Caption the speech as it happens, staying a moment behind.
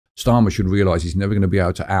Starmer should realise he's never going to be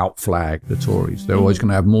able to outflag the Tories. They're always going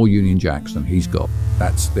to have more Union Jacks than he's got.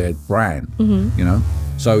 That's their brand, you know.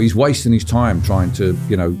 So he's wasting his time trying to,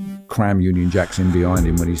 you know, cram Union Jacks in behind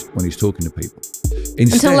him when he's talking to people.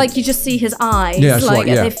 Instead, until like you just see his eyes, yeah, that's like right,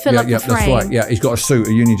 yeah, they fill up the frame. That's right. Yeah, he's got a suit,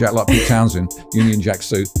 a Union Jack like Pete Townsend, Union Jack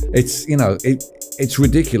suit. It's, you know, it's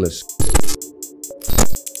ridiculous.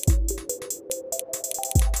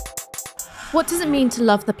 What does it mean to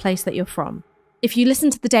love the place that you're from? If you listen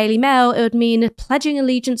to the Daily Mail, it would mean pledging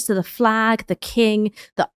allegiance to the flag, the king,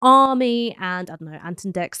 the army, and, I don't know, Ant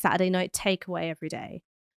and Dec's Saturday night takeaway every day.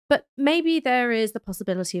 But maybe there is the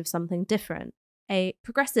possibility of something different. A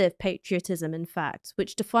progressive patriotism, in fact,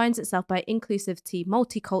 which defines itself by inclusivity,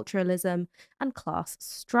 multiculturalism, and class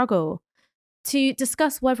struggle. To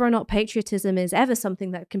discuss whether or not patriotism is ever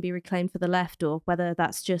something that can be reclaimed for the left, or whether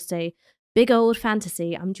that's just a big old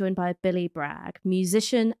fantasy, I'm joined by Billy Bragg,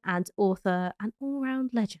 musician and author and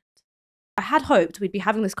all-round legend. I had hoped we'd be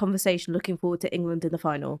having this conversation looking forward to England in the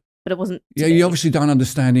final, but it wasn't. Yeah, you obviously don't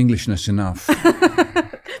understand Englishness enough.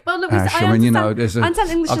 Well, look, Ash, I mean, you know,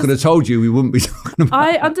 I could have told you we wouldn't be talking about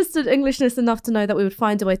I understood Englishness enough to know that we would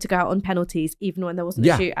find a way to go out on penalties, even when there wasn't a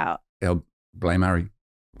shootout. I'll blame Harry.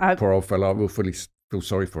 Poor old fella. I will feel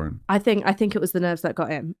sorry for him. I think it was the nerves that got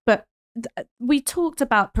him. But we talked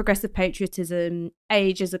about progressive patriotism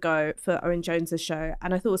ages ago for Owen Jones's show,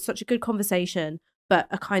 and I thought it was such a good conversation, but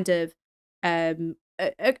a kind of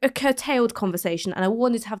a curtailed conversation, and I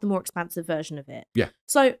wanted to have the more expansive version of it. Yeah.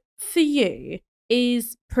 So for you,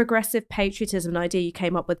 is progressive patriotism an idea you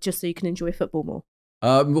came up with just so you can enjoy football more?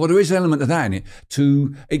 Well, there is an element of that in it.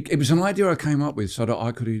 It was an idea I came up with so that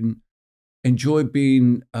I could enjoy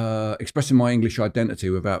being expressing my English identity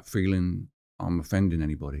without feeling I'm offending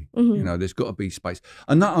anybody. You know, there's got to be space,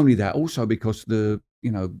 and not only that, also because the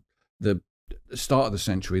start of the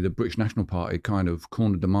century, the British National Party kind of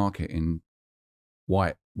cornered the market in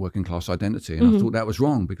white working class identity, and I thought that was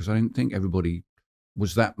wrong because I didn't think everybody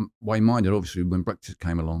was that way minded. Obviously, when Brexit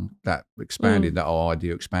came along, that expanded, that whole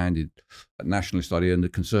idea expanded, that nationalist idea, and the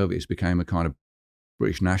Conservatives became a kind of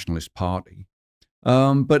British nationalist party.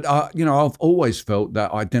 But you know, I've always felt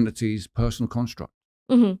that identity is personal construct.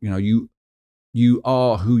 You know, you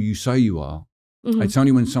are who you say you are. It's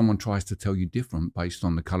only when someone tries to tell you different based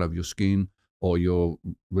on the color of your skin or your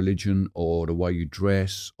religion or the way you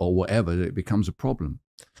dress or whatever that it becomes a problem.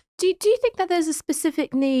 Do you think that there's a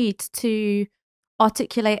specific need to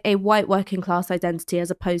articulate a white working class identity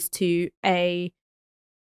as opposed to a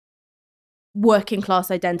working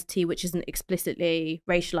class identity which isn't explicitly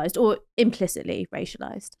racialized or implicitly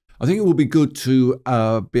racialized? I think it would be good to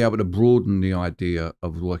be able to broaden the idea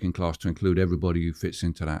of the working class to include everybody who fits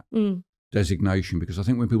into that designation, because I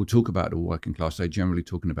think when people talk about the working class, they're generally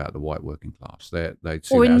talking about the white working class.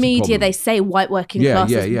 Or in media, they say white working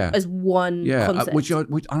class as one concept. Which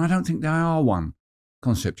and I don't think they are one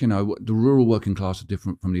concept. You know, the rural working class are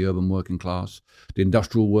different from the urban working class. The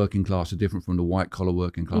industrial working class are different from the white collar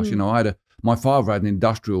working class. You know, my father had an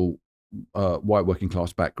industrial white working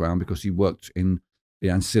class background because he worked in the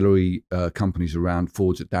ancillary companies around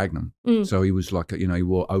Ford's at Dagenham. So he was like, you know, he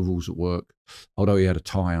wore overalls at work, although he had a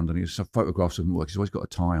tie underneath. So photographs of him at work, he's always got a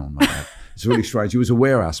tie on. Like that. It's really strange. He was a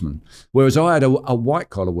warehouseman. Whereas I had a white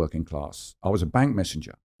collar working class. I was a bank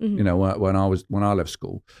messenger, you know, when I left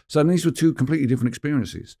school. So these were two completely different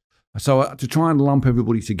experiences. So to try and lump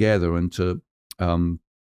everybody together and to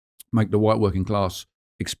make the white working class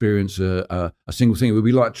experience a single thing, it would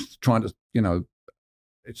be like trying to, you know,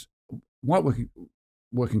 it's white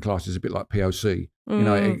working class is a bit like POC. You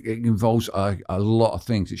know, it involves a lot of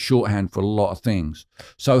things. It's shorthand for a lot of things.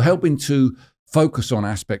 So helping to focus on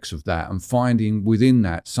aspects of that and finding within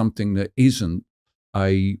that something that isn't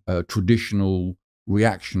a traditional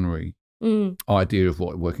reactionary idea of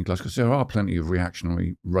what working class, because there are plenty of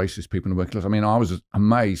reactionary racist people in the working class. I mean, I was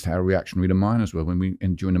amazed how reactionary the miners were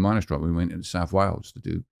during the miners' strike. We went into South Wales to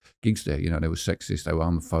do gigs there. You know, they were sexist, they were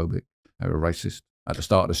homophobic, they were racist at the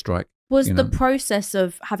start of the strike. Was the process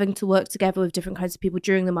of having to work together with different kinds of people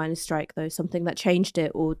during the miners' strike, though, something that changed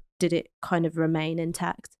it, or did it kind of remain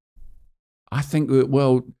intact? I think,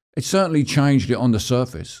 well, it certainly changed it on the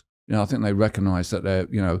surface. You know, I think they recognised that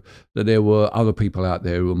there were other people out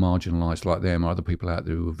there who were marginalised like them, other people out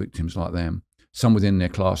there who were victims like them, some within their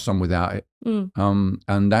class, some without it.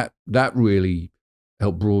 And that really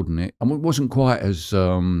helped broaden it. And it wasn't quite as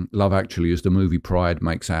Love Actually as the movie Pride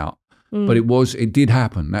makes out. But it did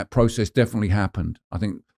happen. That process definitely happened. I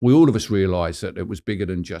think all of us realised that it was bigger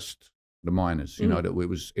than just the miners. You know, that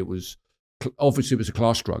it was obviously it was a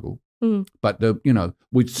class struggle. But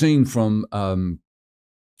we'd seen from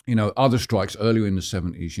other strikes earlier in the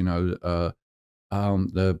 70s. You know,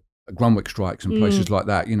 the Grunwick strikes and places like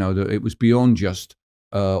that. You know, that it was beyond just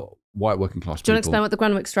white working class people. Do you want to explain what the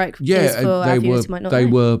Grunwick strike is for our viewers who might not know? They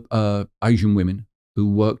were Asian women who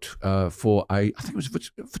worked for I think it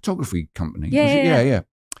was a photography company. Yeah.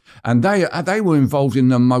 And they were involved in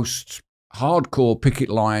the most hardcore picket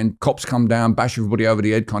line, cops come down, bash everybody over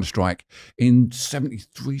the head kind of strike in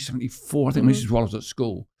 73, 74. I think this is while I was at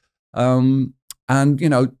school. And, you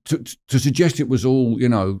know, to suggest it was all, you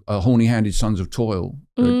know, horny-handed sons of toil,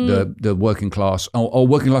 the working class, or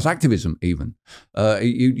working class activism even,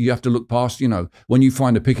 you have to look past, you know, when you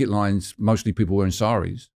find the picket lines, mostly people wearing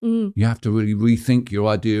saris, you have to really rethink your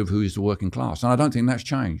idea of who is the working class. And I don't think that's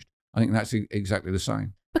changed. I think that's exactly the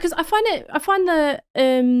same. Because I find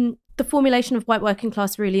the formulation of white working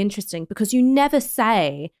class really interesting, because you never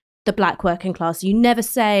say the black working class, you never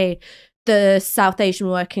say the South Asian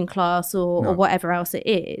working class or whatever else it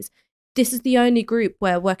is. This is the only group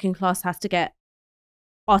where working class has to get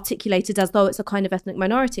articulated as though it's a kind of ethnic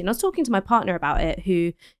minority. And I was talking to my partner about it,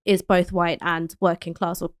 who is both white and working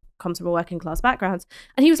class, or comes from a working class background.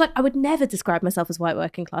 And he was like, I would never describe myself as white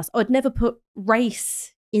working class. I would never put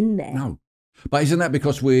race in there. No. But isn't that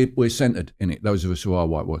because we're centered in it? Those of us who are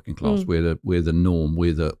white working class, we're the norm,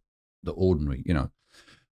 we're the ordinary, you know.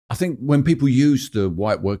 I think when people use the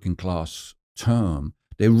white working class term,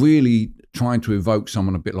 they're really trying to evoke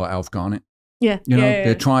someone a bit like Alf Garnett. Yeah. You know,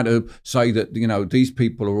 they're trying to say that, you know, these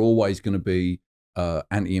people are always going to be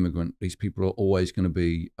anti-immigrant. These people are always going to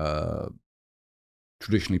be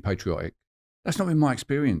traditionally patriotic. That's not been my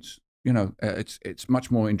experience. You know, it's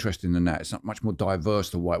much more interesting than that. It's not much more diverse,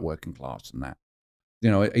 the white working class, than that.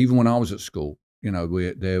 You know, even when I was at school, you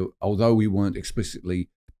know, although we weren't explicitly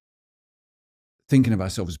thinking of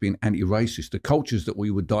ourselves as being anti-racist, the cultures that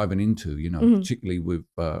we were diving into, you know, particularly with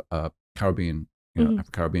Caribbean, you know,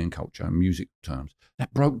 Afro-Caribbean culture and music terms,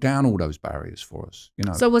 that broke down all those barriers for us, you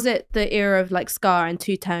know. So was it the era of like ska and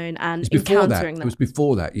two-tone and encountering that? It was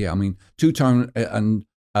before that, yeah. I mean, two-tone and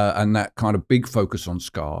that kind of big focus on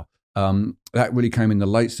ska, that really came in the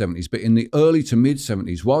late 70s. But in the early to mid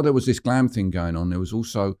 70s, while there was this glam thing going on, there was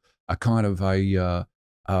also a kind of a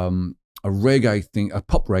reggae thing, a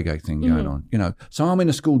pop reggae thing going on, you know. So I'm in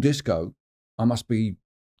a school disco. I must be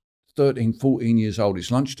 13, 14 years old.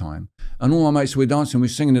 It's lunchtime. And all my mates were dancing. We're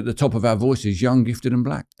singing at the top of our voices, Young, Gifted and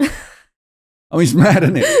Black. I mean, it's mad,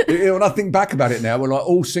 isn't it? When I think back about it now, we're like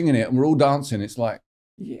all singing it and we're all dancing. It's like,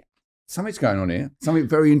 yeah, something's going on here. Something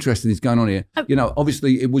very interesting is going on here. You know,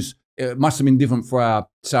 obviously it must have been different for our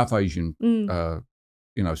South Asian,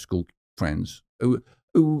 you know, school friends who,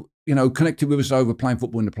 you know, connected with us over playing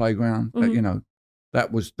football in the playground. You know,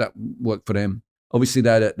 that worked for them. Obviously,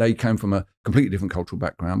 they came from a completely different cultural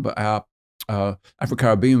background. But our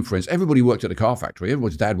Afro-Caribbean friends, everybody worked at the car factory.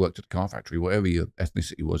 Everybody's dad worked at the car factory, whatever your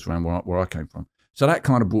ethnicity was around where I came from. So that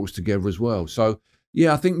kind of brought us together as well. So,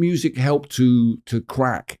 yeah, I think music helped to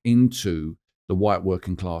crack into the white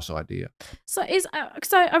working class idea. So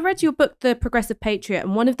I read your book, The Progressive Patriot,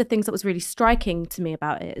 and one of the things that was really striking to me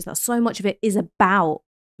about it is that so much of it is about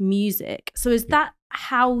music. So is that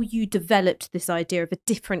how you developed this idea of a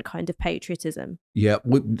different kind of patriotism? Yeah,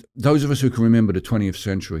 those of us who can remember the 20th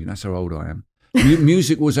century, that's how old I am.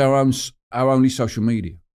 Music was our only social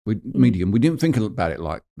medium. We didn't think about it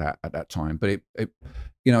like that at that time, but it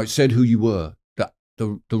you know, it said who you were. That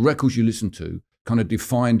the records you listened to kind of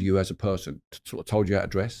defined you as a person, sort of told you how to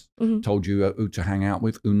dress, told you who to hang out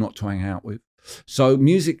with, who not to hang out with. So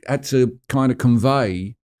music had to kind of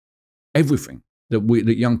convey everything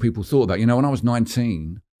that young people thought about. You know, when I was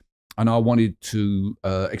 19 and I wanted to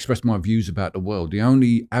express my views about the world, the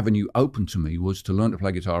only avenue open to me was to learn to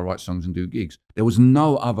play guitar, write songs and do gigs. There was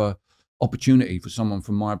no other opportunity for someone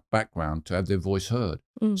from my background to have their voice heard.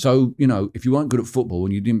 So, you know, if you weren't good at football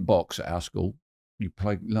and you didn't box at our school, you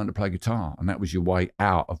learned to play guitar, and that was your way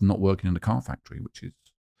out of not working in the car factory, which is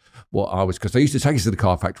what I was, because they used to take us to the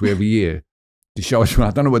car factory every year to show us.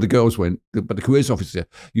 I don't know where the girls went, but the careers officer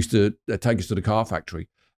used to take us to the car factory.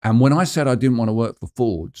 And when I said I didn't want to work for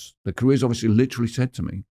Fords, the careers officer literally said to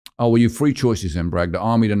me, "Oh, well, you've three choices then, Bragg: the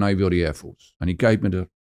Army, the Navy, or the Air Force." And he gave me the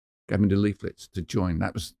leaflets to join.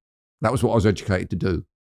 That was what I was educated to do.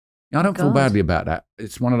 I don't feel badly about that.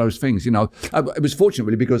 It's one of those things, you know. It was fortunate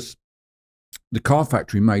really, because the car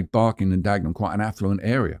factory made Barking and Dagenham quite an affluent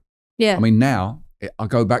area. Yeah. I mean, now I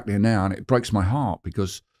go back there now and it breaks my heart,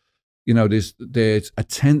 because, you know, there's a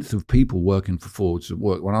tenth of people working for Fords at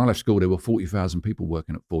work. When I left school, there were 40,000 people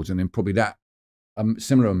working at Fords, and then probably that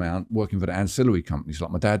similar amount working for the ancillary companies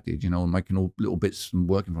like my dad did, you know, and making all little bits and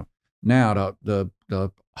working for. Now the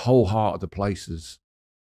whole heart of the place has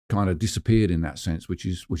kind of disappeared in that sense, which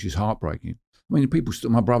is heartbreaking. I mean,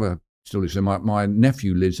 my brother still lives there. My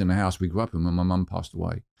nephew lives in the house we grew up in when my mum passed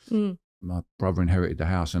away. My brother inherited the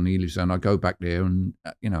house and he lives there, and I go back there and,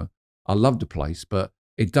 I love the place, but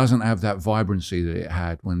it doesn't have that vibrancy that it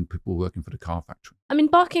had when people were working for the car factory. I mean,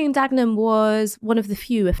 Barking and Dagenham was one of the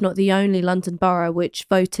few, if not the only London borough which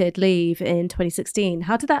voted Leave in 2016.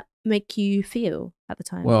 How did that make you feel at the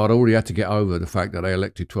time? Well, I'd already had to get over the fact that they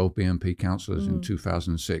elected 12 BNP councillors in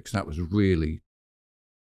 2006. That was really,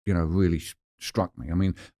 really struck me. I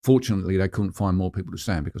mean, fortunately, they couldn't find more people to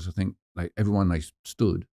stand because I think everyone they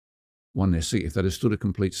stood won their seat. If they'd have stood a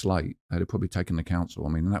complete slate, they'd have probably taken the council. I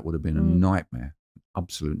mean, that would have been a nightmare,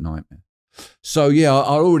 absolute nightmare. So, yeah,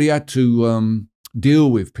 I already had to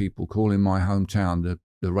deal with people calling my hometown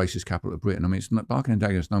the racist capital of Britain. I mean, Barking and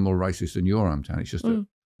Dagenham is no more racist than your hometown. It's just that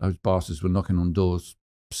those bastards were knocking on doors,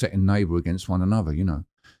 setting neighbour against one another,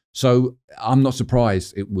 So I'm not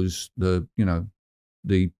surprised it was the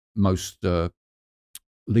most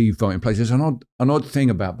Leave voting place. There's an odd thing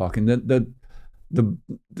about Barking.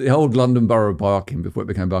 The old London Borough of Barking, before it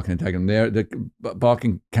became Barking and Dagenham, the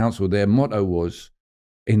Barking Council, their motto was,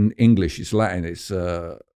 in English, it's Latin, it's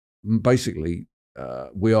basically,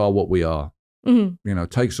 we are what we are.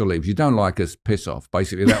 Take us or leave. If you don't like us, piss off.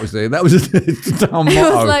 Basically, that was the dumb motto.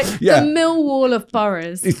 It was like the Millwall of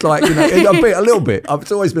boroughs. It's like, a little bit.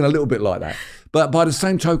 It's always been a little bit like that. But by the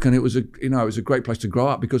same token, it was a great place to grow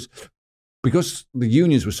up because the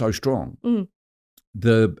unions were so strong.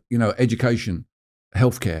 The education,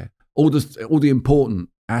 healthcare, all the important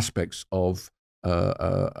aspects of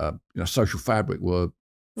social fabric were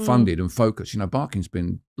funded and focused. Barking's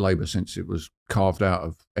been Labour since it was carved out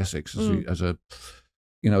of Essex as a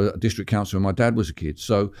district council when my dad was a kid.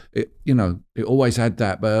 So it always had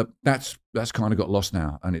that, but that's kind of got lost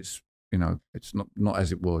now, and it's not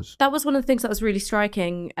as it was. That was one of the things that was really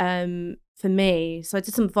striking for me. So I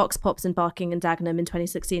did some vox pops in Barking and Dagenham in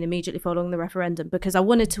 2016, immediately following the referendum, because I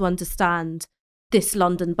wanted to understand this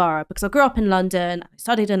London borough, because I grew up in London, I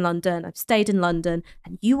studied in London, I've stayed in London,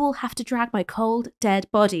 and you will have to drag my cold,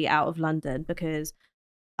 dead body out of London because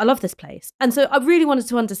I love this place. And so I really wanted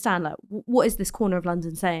to understand, what is this corner of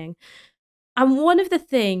London saying? And one of the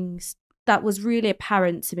things that was really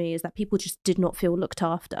apparent to me is that people just did not feel looked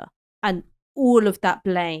after. And all of that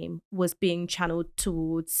blame was being channeled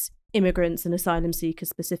towards immigrants and asylum seekers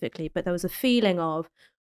specifically. But there was a feeling of,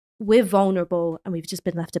 we're vulnerable and we've just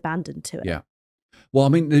been left abandoned to it. Yeah. Well, I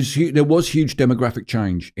mean, there was huge demographic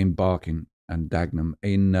change in Barking and Dagenham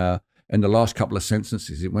in the last couple of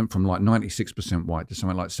censuses. It went from like 96% white to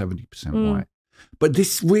something like 70% white. But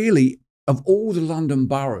this really, of all the London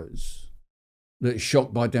boroughs that are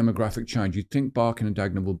shocked by demographic change, you'd think Barking and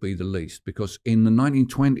Dagenham would be the least, because in the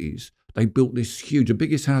 1920s, they built this huge, the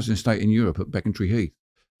biggest housing estate in Europe at Becontree Heath.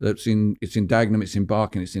 It's in Dagenham, it's in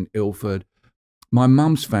Barking, it's in Ilford. My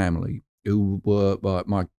mum's family, who were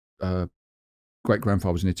my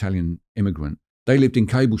great-grandfather was an Italian immigrant. They lived in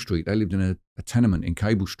Cable Street. They lived in a tenement in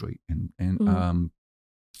Cable Street in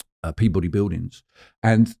Peabody Buildings.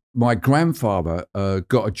 And my grandfather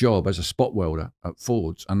got a job as a spot welder at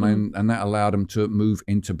Ford's, and that allowed him to move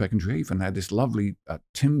into Becontree Heath, and they had this lovely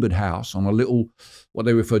timbered house on a little, what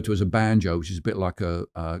they referred to as a banjo, which is a bit like a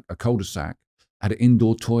cul-de-sac. Had an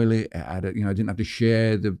indoor toilet. It had didn't have to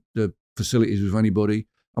share the facilities with anybody.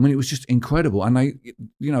 I mean, it was just incredible. And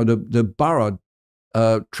the borough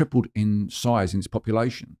tripled in size in its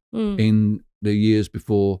population in the years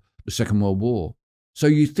before the Second World War. So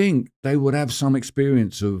you think they would have some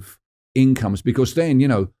experience of incomes, because then,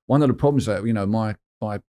 one of the problems that,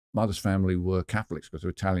 my mother's family were Catholics because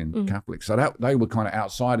they're Italian Catholics. So they were kind of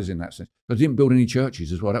outsiders in that sense. They didn't build any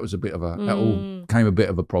churches as well. That was a bit of that all came a bit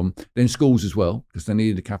of a problem. Then schools as well, because they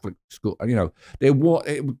needed a Catholic school. It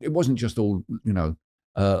wasn't just all,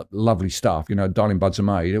 lovely stuff, darling buds of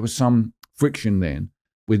May. There was some friction then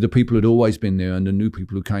with the people who'd always been there and the new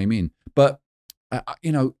people who came in. But,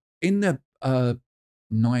 in the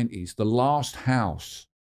 90s, the last house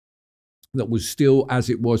that was still as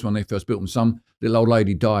it was when they first built them, some little old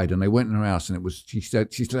lady died and they went in her house, and she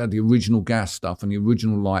said she still had the original gas stuff and the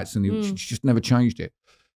original lights, and she just never changed it.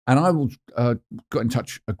 And a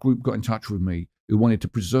group got in touch with me who wanted to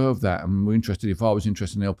preserve that, and were interested, if I was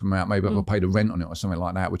interested in helping them out, maybe I could pay the rent on it or something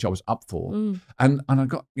like that, which I was up for. And I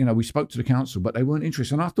got, we spoke to the council, but they weren't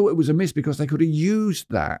interested. And I thought it was a miss, because they could have used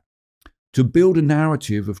that to build a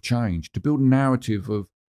narrative of change, to build a narrative of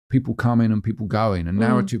people coming and people going, a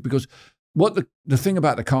narrative, because what the thing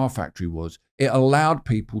about the car factory was, it allowed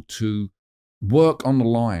people to work on the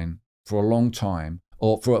line for a long time,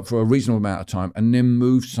 or for a reasonable amount of time, and then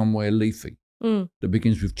move somewhere leafy that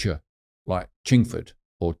begins with ch, like Chingford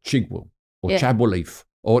or Chigwell or Chadwell Leaf.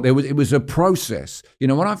 Or it was a process.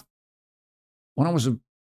 When when I was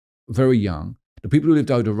very young, the people who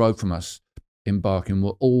lived over the road from us in Barking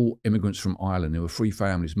were all immigrants from Ireland. There were 3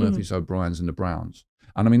 families, Murphys, O'Briens and the Browns.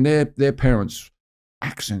 And I mean, their parents'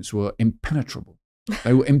 accents were impenetrable.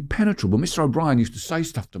 They were impenetrable. Mr. O'Brien used to say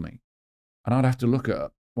stuff to me, and I'd have to look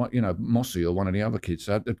at, Mossy or one of the other kids.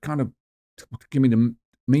 So they'd kind of give me the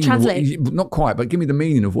meaning. Translate. Not quite, but give me the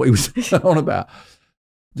meaning of what he was on about.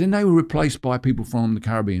 Then they were replaced by people from the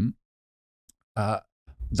Caribbean.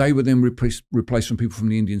 They were then replaced from people from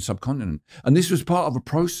the Indian subcontinent. And this was part of a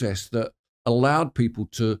process that allowed people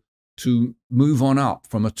to move on up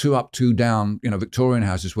from a 2 up, 2 down, Victorian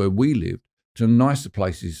houses where we lived to nicer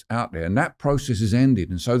places out there. And that process has ended.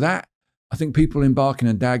 And so that, I think people in Barking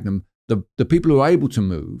and Dagenham, the people who are able to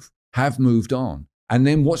move have moved on. And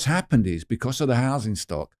then what's happened is, because of the housing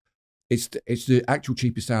stock, it's the actual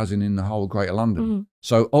cheapest housing in the whole of Greater London.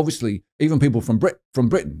 So obviously, even people from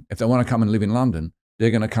Britain, if they want to come and live in London, they're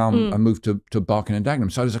going to come and move to Barking and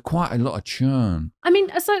Dagenham. So there's quite a lot of churn. I mean,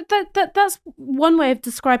 so that's one way of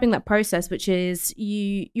describing that process, which is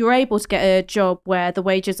you're able to get a job where the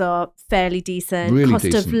wages are fairly decent, really cost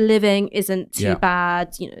decent. of living isn't too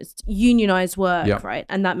bad, it's unionised work, Yeah. right?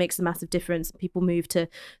 And that makes a massive difference. People move to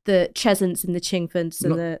the Chesants and the Chingfords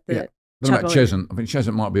and the What about Chesant? I think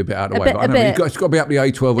Chesant might be a bit out of the way, but it's got to be up the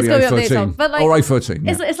A12 or the A13 or A13.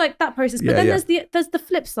 Yeah. It's like that process. But then there's the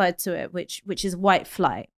flip side to it, which is white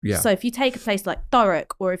flight. Yeah. So if you take a place like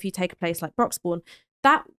Thurrock, or if you take a place like Broxbourne,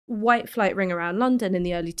 that white flight ring around London in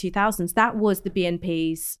the early 2000s, that was the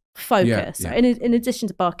BNP's focus. Yeah. So in addition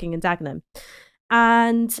to Barking and Dagenham.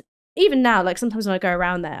 And even now, like sometimes when I go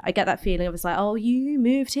around there, I get that feeling of, it's like, oh, you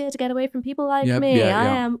moved here to get away from people like me. I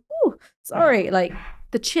am, sorry, like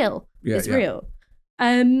the chill is real.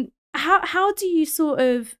 How do you sort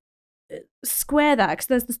of square that? Because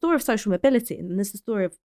there's the story of social mobility, and then there's the story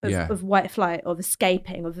of white flight, of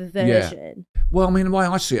escaping, of aversion. Yeah. Well, I mean, the way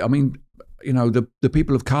I see it, I mean, the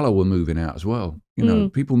people of colour were moving out as well.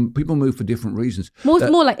 People move for different reasons. More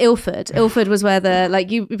like Ilford. Ilford was where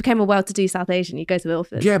you became a well-to-do South Asian. You go to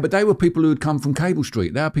Ilford. Yeah, but they were people who had come from Cable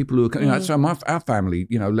Street. They are people who are, so our family,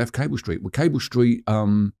 left Cable Street. Well, Cable Street,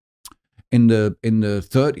 in the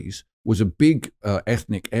 30s was a big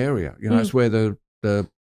ethnic area. That's where the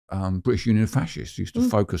British Union of Fascists used to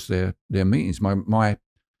focus their meetings. My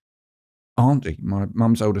auntie, my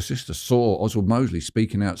mum's older sister, saw Oswald Mosley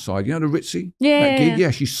speaking outside. The Ritzy? That gig?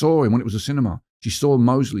 Yeah, she saw him when it was a cinema. She saw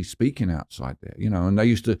Mosley speaking outside there, and they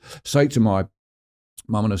used to say to my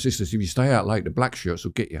mum and her sisters, if you stay out late, the black shirts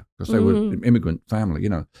will get you, because they were an immigrant family,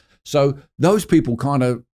 So those people kind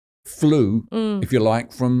of flew, if you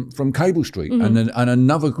like, from Cable Street, and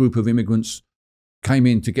another group of immigrants came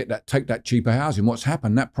in to take that cheaper housing. What's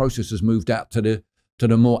happened? That process has moved out to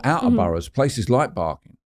the more outer boroughs, places like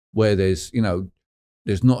Barking, where there's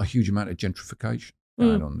not a huge amount of gentrification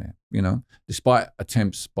going on there. Despite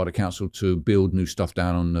attempts by the council to build new stuff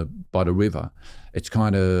down by the river, it's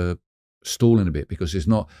kind of stalling a bit, because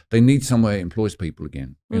they need somewhere that employs people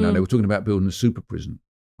again. They were talking about building a super prison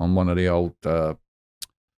on one of the old part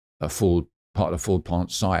of the Ford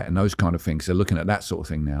plant site and those kind of things. They're looking at that sort of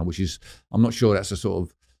thing now, which is, I'm not sure that's a sort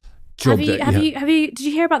of job. Did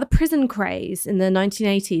you hear about the prison craze in the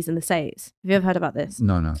 1980s in the States? Have you ever heard about this?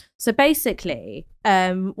 No. So basically,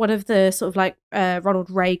 one of the sort of like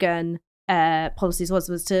Ronald Reagan policies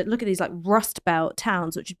was to look at these like Rust Belt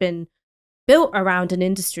towns, which had been built around an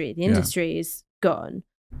industry. The industry is gone.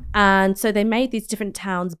 And so they made these different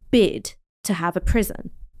towns bid to have a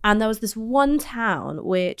prison. And there was this one town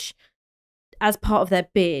which, as part of their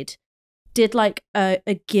bid, did like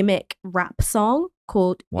a gimmick rap song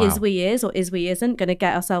called Is We Is or Is We Isn't Gonna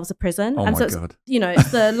Get Ourselves a Prison. Oh, and so my God.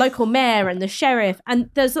 It's the local mayor and the sheriff. And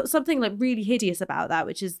there's something like really hideous about that,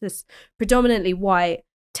 which is this predominantly white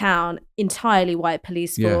town, entirely white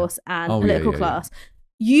police force and political class,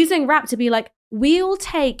 using rap to be like, we'll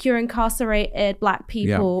take your incarcerated black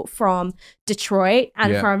people from Detroit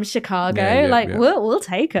and from Chicago. We'll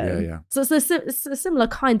take them. So it's a similar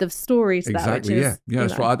kind of story to that. Exactly.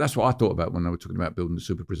 That's what I thought about when they were talking about building the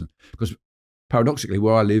super prison. Because paradoxically,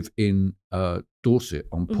 where I live in Dorset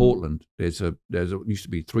on Portland, there used to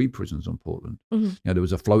be 3 prisons on Portland. There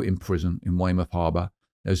was a floating prison in Weymouth Harbour.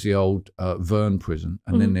 There's the old Verne prison,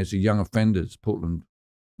 and then there's the young offenders Portland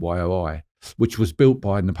YOI, which was built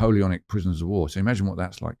by Napoleonic prisoners of war. So imagine what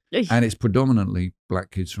that's like. And it's predominantly black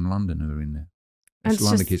kids from London who are in there. It's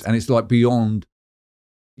London kids. And it's like beyond,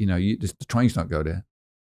 the trains don't go there.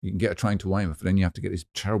 You can get a train to Weymouth, but then you have to get this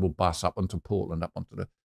terrible bus up onto Portland, up onto the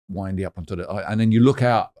windy, and then you look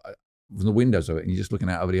out from the windows of it and you're just looking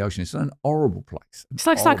out over the ocean. It's an horrible place. It's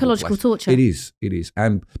like psychological torture. It is.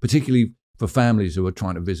 And particularly for families who are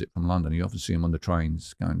trying to visit from London, you often see them on the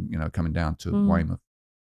trains going, coming down to Weymouth.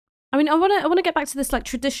 I mean, I want to get back to this like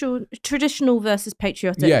traditional versus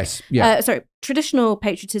patriotic. Yes, yeah. Traditional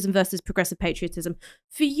patriotism versus progressive patriotism.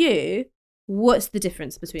 For you, what's the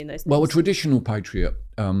difference between those things? Well, a traditional patriot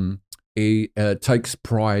takes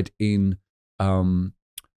pride in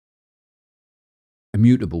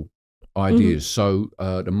immutable ideas. So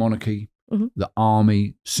the monarchy, the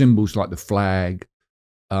army, symbols like the flag,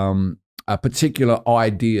 a particular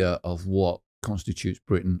idea of what constitutes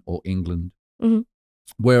Britain or England.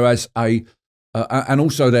 Whereas and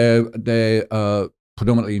also they're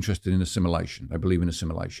predominantly interested in assimilation. They believe in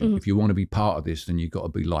assimilation. If you want to be part of this, then you've got to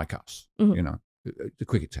be like us. The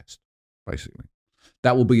cricket test, basically.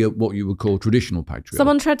 That will be what you would call traditional patriotism.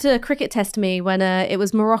 Someone tried to cricket test me when it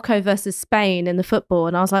was Morocco versus Spain in the football,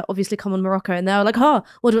 and I was like, obviously come on Morocco, and they were like, oh,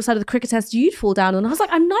 what side of the cricket test you'd fall down on? And I was like,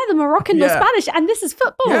 I'm neither Moroccan nor Spanish, and this is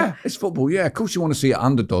football. Yeah, it's football. Yeah, of course you want to see an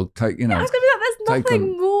underdog take. I was going to be like, there's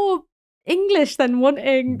nothing more English than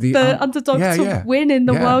wanting the underdog to win in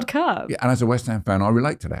the World Cup. Yeah, and as a West Ham fan, I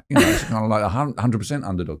relate to that. It's kind of like a 100%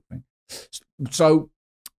 underdog thing. So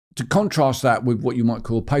to contrast that with what you might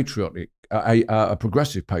call patriotic, a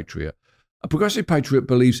progressive patriot. A progressive patriot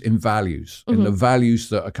believes in values, in the values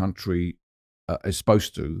that a country is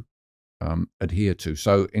supposed to adhere to.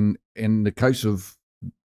 So in the case of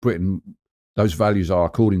Britain, those values are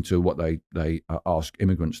according to what they ask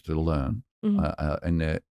immigrants to learn in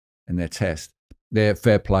their test. They're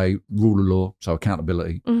fair play, rule of law, so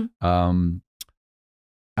accountability. And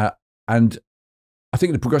I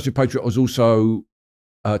think the progressive patriot was also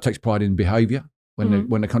takes pride in behaviour.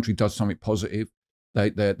 When the country does something positive,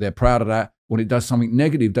 they're proud of that. When it does something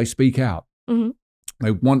negative, they speak out.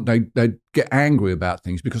 They get angry about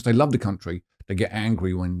things because they love the country. They get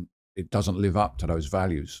angry when it doesn't live up to those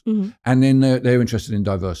values. And then they're interested in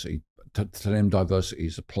diversity. To them, diversity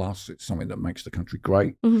is a plus. It's something that makes the country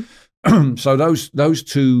great. So those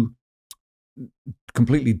two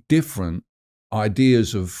completely different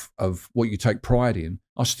ideas of what you take pride in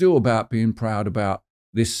are still about being proud about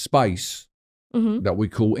this space that we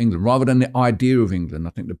call England, rather than the idea of England.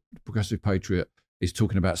 I think the progressive patriot is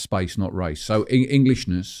talking about space, not race. So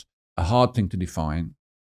Englishness, a hard thing to define,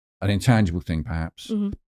 an intangible thing perhaps,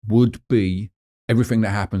 would be everything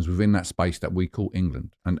that happens within that space that we call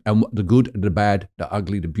England. And the good, the bad, the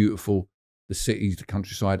ugly, the beautiful, the cities, the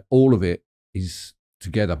countryside, all of it is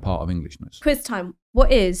together part of Englishness. Quiz time. What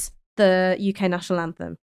is the UK national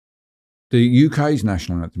anthem? The UK's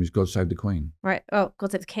national anthem is God Save the Queen. Right. Oh,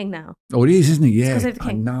 God Save the King now. Oh, it is, isn't it? Yeah. God Save the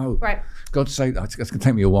King. I know. Right. God Save... It's going to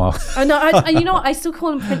take me a while. Oh, no. You know what? I still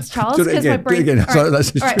call him Prince Charles because my brain... Do it again. All right.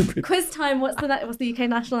 That's All right. stupid. Quiz time. What's the UK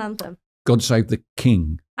national anthem? God Save the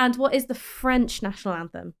King. And what is the French national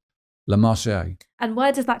anthem? La Marseillaise. And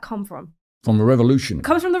where does that come from? From the revolution. It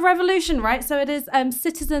comes from the revolution, right? So it is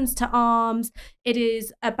citizens to arms. It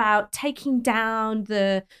is about taking down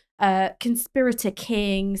the conspirator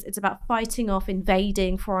kings. It's about fighting off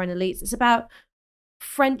invading foreign elites. It's about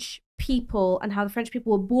French people and how the French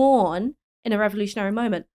people were born in a revolutionary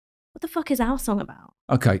moment. What the fuck is our song about?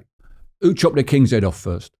 Okay. Who chopped their king's head off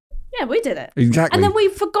first? Yeah, we did it. Exactly. And then we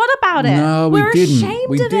forgot about it. No, we didn't.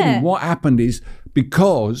 We're ashamed of it. What happened is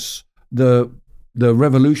because the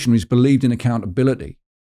revolutionaries believed in accountability,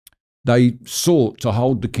 they sought to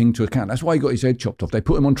hold the king to account. That's why he got his head chopped off. They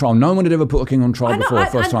put him on trial. No one had ever put a king on trial before,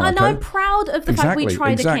 first time. And I'm proud of the fact we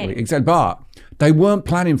tried a king. Exactly. But they weren't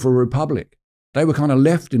planning for a republic. They were kind of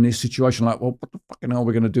left in this situation like, well, what the fucking hell are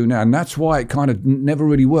we going to do now? And that's why it kind of never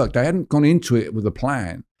really worked. They hadn't gone into it with a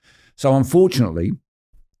plan. So unfortunately,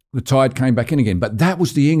 the tide came back in again. But that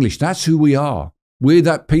was the English. That's who we are. We're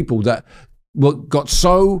that people that got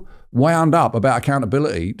so wound up about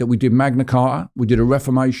accountability that we did Magna Carta, we did a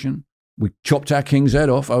Reformation, we chopped our king's head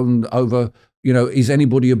off over, is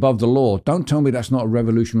anybody above the law? Don't tell me that's not a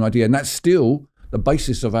revolutionary idea. And that's still the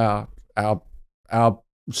basis of our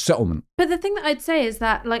settlement. But the thing that I'd say is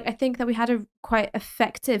that, I think that we had a quite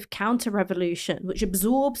effective counter-revolution, which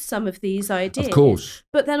absorbs some of these ideas. Of course.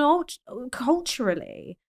 But then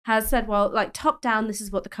culturally has said, well, top down, this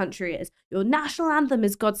is what the country is. Your national anthem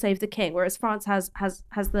is God Save the King, whereas France has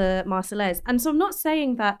the Marseillaise. And so I'm not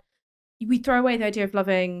saying that we throw away the idea of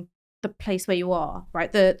loving the place where you are,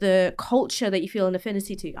 right? The culture that you feel an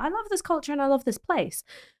affinity to. I love this culture and I love this place.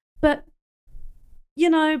 But,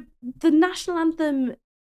 the national anthem,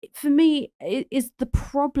 for me, is the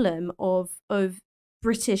problem of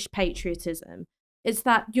British patriotism. It's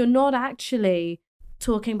that you're not actually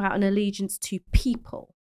talking about an allegiance to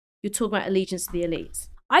people. You're talking about allegiance to the elites.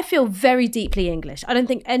 I feel very deeply English. I don't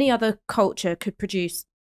think any other culture could produce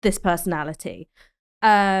this personality.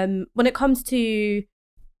 when it comes to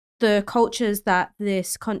the cultures that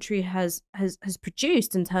this country has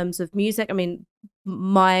produced in terms of music, I mean,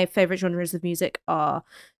 my favorite genres of music are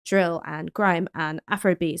drill and grime and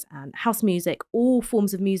Afrobeats and house music, all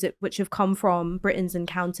forms of music which have come from Britain's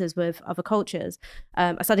encounters with other cultures.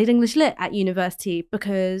 I studied English Lit at university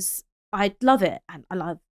because I love it, and I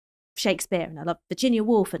love Shakespeare and I love Virginia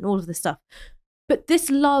Woolf and all of this stuff. But this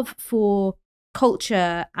love for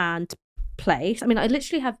culture and place, I mean, I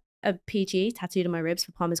literally have a PG tattooed on my ribs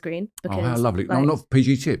for Palmer's Green. Because, how lovely. Like, no, not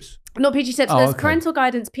PG tips. Not PG tips. There's Parental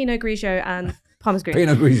Guidance, Pinot Grigio and Palmer's Green.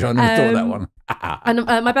 Pinot Grigio, I never thought of that one.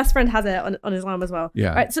 And my best friend has it on his arm as well.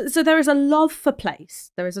 Yeah. Right, so there is a love for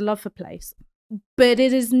place. There is a love for place. But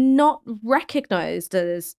it is not recognised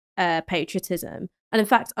as patriotism. And in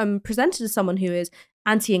fact, I'm presented as someone who is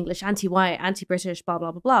anti-English, anti-white, anti-British, blah,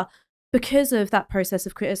 blah, blah, blah, because of that process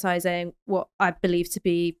of criticising what I believe to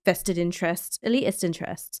be vested interests, elitist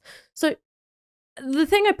interests. So the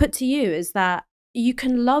thing I put to you is that you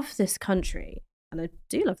can love this country, and I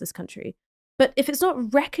do love this country, but if it's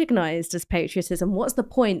not recognised as patriotism, what's the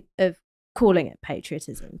point of calling it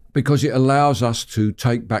patriotism? Because it allows us to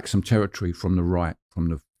take back some territory from the right, from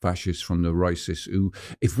the fascists, from the racists, who,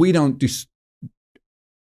 if we don't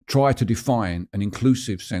try to define an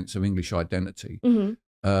inclusive sense of English identity,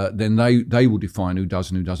 then they will define who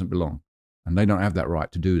does and who doesn't belong. And they don't have that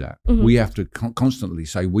right to do that. We have to constantly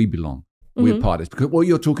say we belong. We're part of this. Because what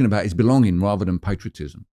you're talking about is belonging rather than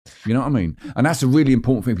patriotism. You know what I mean? And that's a really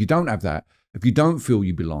important thing. If you don't have that, if you don't feel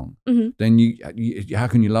you belong, then you how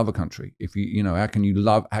can you love a country? If you know, how can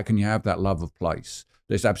you have that love of place?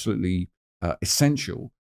 That's absolutely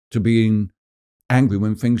essential to being angry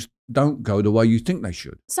when things don't go the way you think they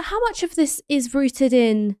should. So how much of this is rooted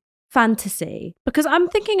in fantasy? Because I'm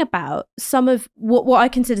thinking about some of what I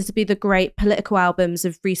consider to be the great political albums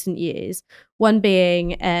of recent years, one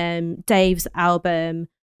being Dave's album,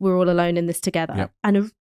 We're All Alone in This Together. Yep. And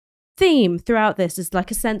a theme throughout this is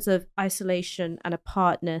like a sense of isolation and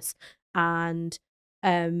apartness and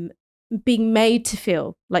being made to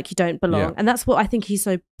feel like you don't belong. Yeah. And that's what I think he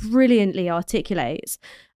so brilliantly articulates.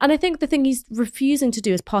 And I think the thing he's refusing to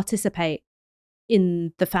do is participate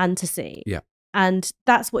in the fantasy. Yeah. And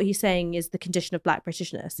that's what he's saying is the condition of Black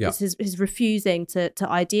Britishness. Yeah. It's his refusing to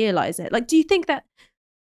idealise it. Like, do you think that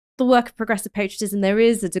the work of progressive patriotism, there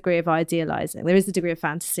is a degree of idealising, there is a degree of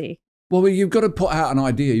fantasy? Well, you've got to put out an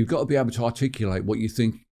idea. You've got to be able to articulate what you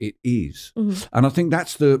think it is. And I think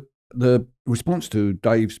that's the response to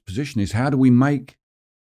Dave's position is, how do we make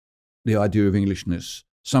the idea of Englishness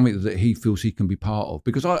something that he feels he can be part of?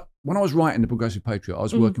 Because when I was writing the Progressive Patriot, I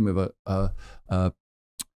was working with a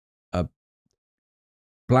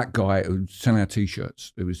black guy who was selling our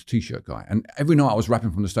T-shirts. It was a T-shirt guy. And every night I was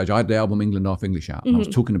rapping from the stage. I had the album England Half English out. And I was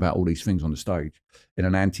talking about all these things on the stage in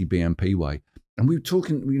an anti-BNP way. And we were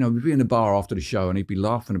talking, you know, we'd be in the bar after the show and he'd be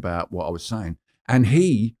laughing about what I was saying. And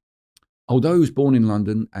he, although he was born in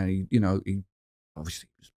London and he obviously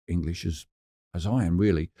was English as I am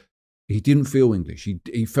really, he didn't feel English.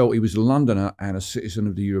 He felt he was a Londoner and a citizen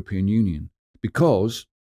of the European Union, because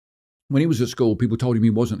when he was at school, people told him he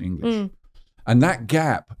wasn't English. And that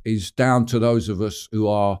gap is down to those of us who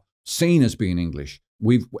are seen as being English.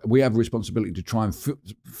 We have a responsibility to try and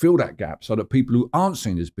fill that gap so that people who aren't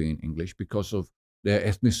seen as being English because of their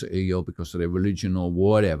ethnicity or because of their religion or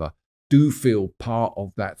whatever do feel part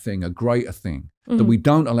of that thing, a greater thing, that we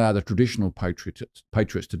don't allow the traditional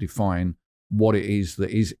patriots to define what it is that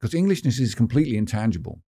is, because Englishness is completely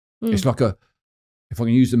intangible. It's like if I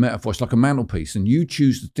can use the metaphor, it's like a mantelpiece, and you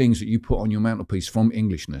choose the things that you put on your mantelpiece from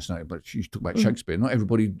Englishness. No, but you talk about Shakespeare. Not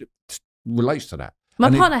everybody relates to that. My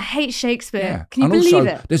partner hates Shakespeare. Yeah. Can you and believe also,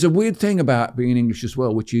 it? There's a weird thing about being English as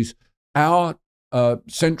well, which is our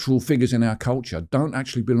central figures in our culture don't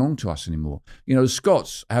actually belong to us anymore. You know, the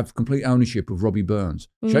Scots have complete ownership of Robbie Burns.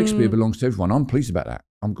 Shakespeare belongs to everyone. I'm pleased about that.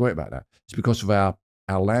 I'm great about that. It's because of our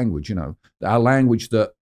language, you know, our language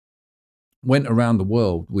that went around the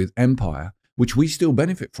world with empire, which we still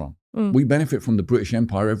benefit from. We benefit from the British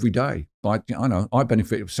Empire every day. I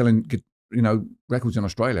benefit from selling, you know, records in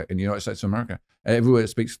Australia, in the United States of America, everywhere that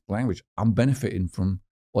speaks language. I'm benefiting from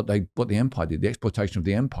what the empire did, the exploitation of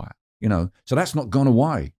the empire. You know, so that's not gone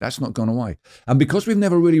away. That's not gone away. And because we've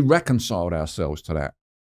never really reconciled ourselves to that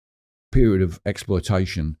period of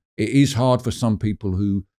exploitation, it is hard for some people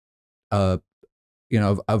who, you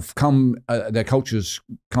know, have come, their cultures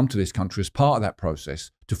come to this country as part of that process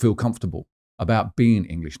to feel comfortable about being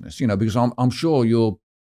Englishness. You know, because I'm sure your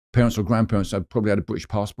parents or grandparents had probably had a British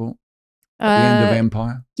passport at the end of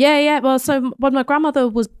empire. Yeah. Well, so when my grandmother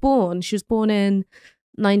was born, she was born in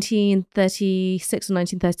 1936 or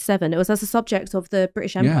 1937. It was as a subject of the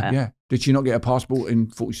British Empire. Yeah. Did she not get a passport in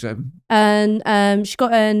 47? And she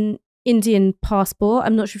got an Indian passport.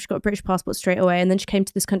 I'm not sure if she got a British passport straight away. And then she came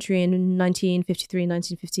to this country in 1953,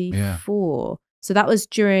 1954. So that was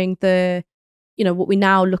during the, what we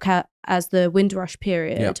now look at as the Windrush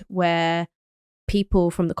period, where people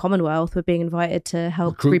from the Commonwealth were being invited to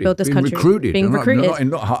help rebuild this country. Being recruited.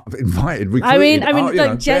 Not invited, recruited. I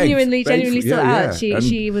mean, genuinely sought out.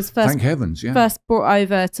 She was first, thank heavens, first brought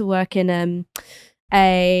over to work in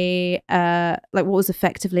what was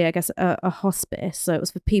effectively, I guess, a hospice. So it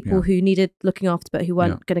was for people who needed looking after but who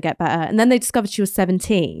weren't going to get better. And then they discovered she was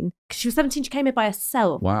 17. Because she was 17, she came here by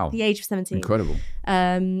herself. Wow. At the age of 17. Incredible.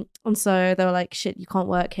 And so they were like, shit, you can't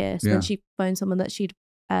work here. So then she phoned someone that she'd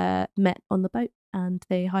met on the boat, and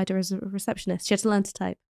they hired her as a receptionist. She had to learn to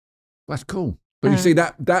type. That's cool. But you see,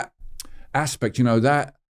 that aspect,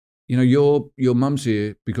 your mum's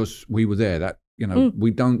here because we were there. That,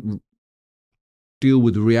 we don't deal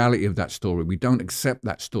with the reality of that story. We don't accept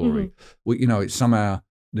that story. We, it's somehow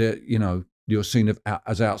that you're seen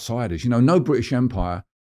as outsiders. No British Empire.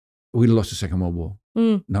 We lost the Second World War.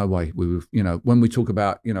 No way. We were. When we talk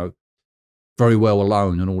about very well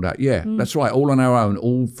alone and all that. Yeah, that's right. All on our own.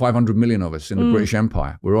 All 500 million of us in the British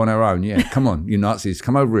Empire. We're on our own. Yeah, come on, you Nazis,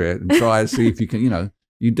 come over here and try and see if you can.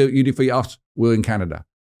 You defeat us. We're in Canada.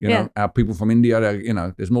 Our people from India,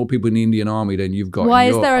 there's more people in the Indian army than you've got. Why in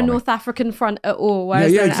is your there army. A North African front at all? Why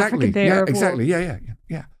is there an African theatre of war?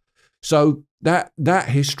 Yeah. So that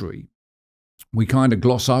history, we kind of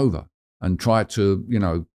gloss over and try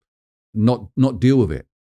to, not deal with it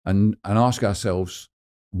and ask ourselves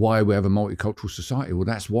why we have a multicultural society. Well,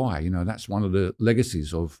 that's why, that's one of the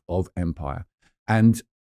legacies of empire. And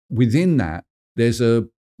within that, there's the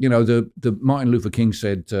Martin Luther King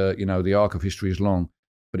said, the arc of history is long,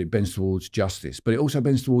 but it bends towards justice. But it also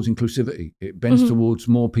bends towards inclusivity. It bends towards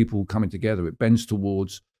more people coming together. It bends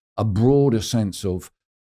towards a broader sense of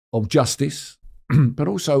justice, but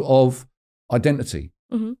also of identity.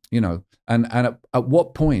 And at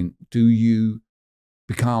what point do you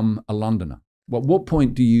become a Londoner? Well, at what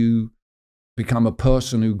point do you become a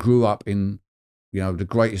person who grew up in, the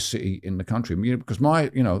greatest city in the country? Because my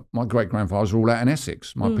great grandfathers were all out in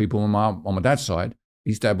Essex. My people on my dad's side,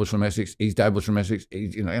 his dad was from Essex. His dad was from Essex.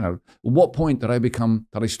 At what point did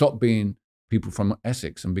they stop being people from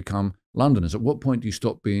Essex and become Londoners? At what point do you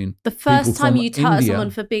stop being the first time you tell India?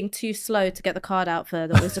 Someone for being too slow to get the card out for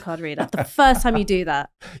the Oyster card reader? The first time you do that.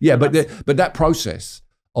 Yeah, but that process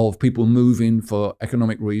of people moving for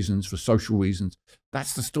economic reasons, for social reasons,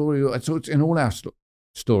 that's the story. It's in all our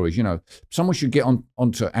stories. Someone should get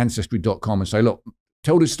onto Ancestry.com and say, look,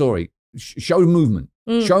 tell this story, show movement,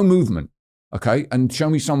 show movement, okay? And show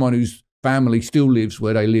me someone whose family still lives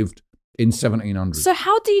where they lived in 1700. So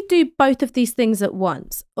how do you do both of these things at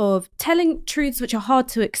once, of telling truths which are hard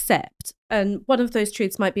to accept? And one of those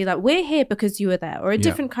truths might be like, we're here because you were there. Or a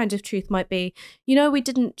different kind of truth might be, we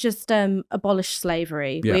didn't just abolish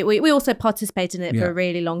slavery. Yeah. We also participated in it for a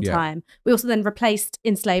really long time. We also then replaced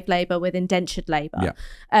enslaved labour with indentured labour.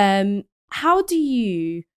 Yeah. How do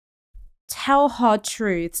you tell hard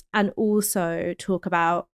truths and also talk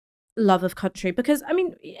about love of country? Because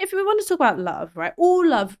if we want to talk about love, right, all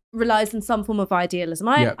love relies on some form of idealism.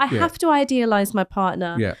 I have to idealize my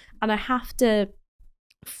partner, and I have to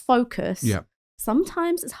focus.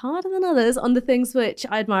 Sometimes it's harder than others on the things which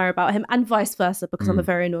I admire about him, and vice versa, because I'm a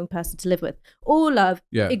very annoying person to live with. All love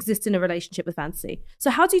exists in a relationship with fantasy.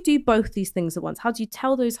 So how do you do both these things at once? How do you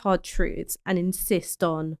tell those hard truths and insist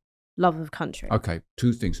on love of country? Okay,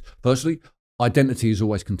 two things. Firstly, identity is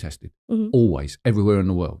always contested, always, everywhere in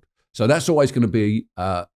the world. So that's always going to be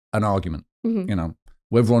an argument,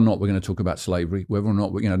 whether or not we're going to talk about slavery, whether or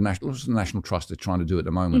not the National Trust is trying to do at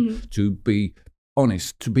the moment to be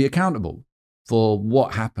honest, to be accountable for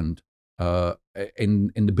what happened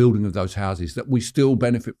in the building of those houses that we still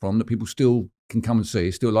benefit from, that people still can come and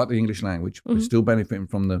see, still like the English language, but still benefiting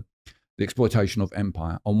from the exploitation of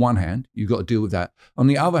empire. On one hand, you've got to deal with that. On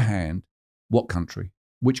the other hand, what country?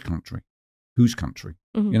 Which country? Whose country?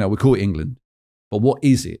 We call it England, but what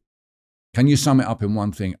is it? Can you sum it up in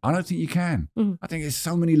one thing? I don't think you can. I think there's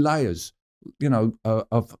so many layers,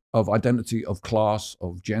 of identity, of class,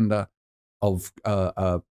 of gender, of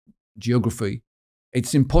geography.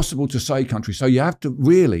 It's impossible to say country. So you have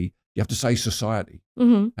to say society.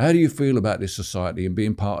 How do you feel about this society and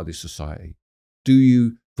being part of this society? Do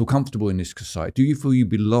you feel comfortable in this society? Do you feel you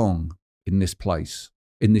belong in this place,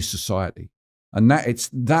 in this society? And I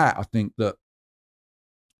think that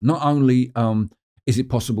not only is it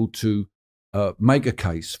possible to make a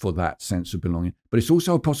case for that sense of belonging, but it's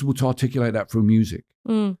also possible to articulate that through music.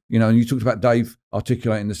 You know, and you talked about Dave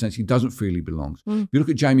articulating the sense he doesn't feel he belongs. If you look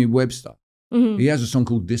at Jamie Webster, he has a song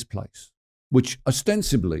called This Place, which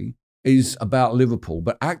ostensibly is about Liverpool,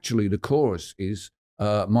 but actually the chorus is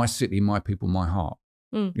my city, my people, my heart.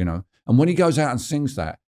 You know, and when he goes out and sings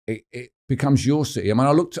that, it becomes your city. I mean,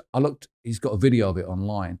 I looked, he's got a video of it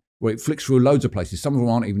online where it flicks through loads of places. Some of them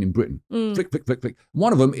aren't even in Britain. Flick, flick, flick, flick.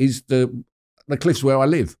 One of them is the cliffs where I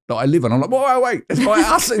live, that I live on. I'm like, wait, it's my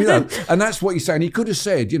house, you know. And that's what he's saying. He could have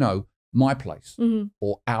said, you know, my place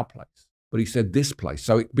or our place, but he said this place.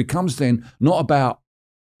 So it becomes then not about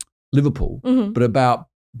Liverpool, but about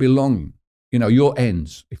belonging. You know, your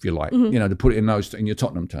ends, if you like. You know, to put it in your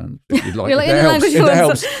Tottenham terms, if you'd like.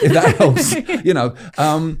 If that helps, you know.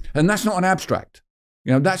 And that's not an abstract.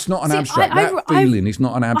 You know, that's not an abstract. That feeling is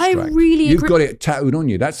not an abstract. I really You've got it tattooed on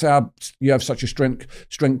you. That's how you have such a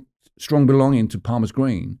strong belonging to Palmer's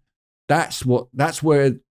Green. That's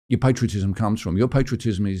where your patriotism comes from. Your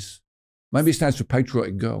patriotism is, maybe it stands for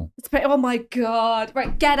patriotic girl. Oh my God.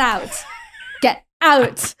 Right, get out. Get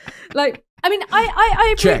out. Like, I mean,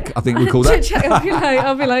 I check, I think we call that. Check.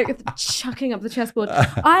 I'll be like chucking up the chessboard.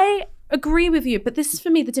 I agree with you, but this is for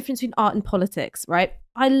me the difference between art and politics, right?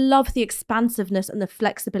 I love the expansiveness and the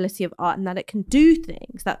flexibility of art and that it can do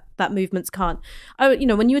things that movements can't. You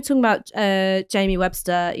know, when you were talking about Jamie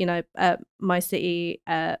Webster, you know, my city,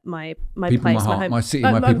 my people, place, my home. My city,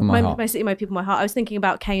 my people, my heart. My city, my people, my heart. I was thinking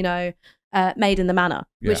about Kano, Made in the Manor,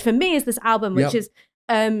 which for me is this album, which is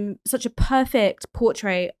such a perfect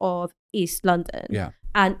portrait of East London.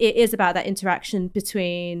 And it is about that interaction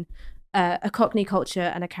between a Cockney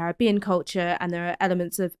culture and a Caribbean culture, and there are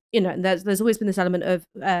elements of, you know, there's always been this element of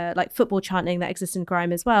like football chanting that exists in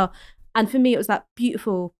grime as well. And for me, it was that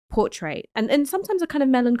beautiful portrait, and sometimes a kind of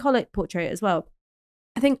melancholic portrait as well.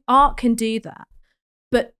 I think art can do that,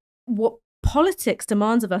 but what politics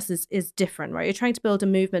demands of us is different, right? You're trying to build a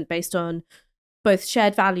movement based on both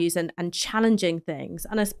shared values and challenging things.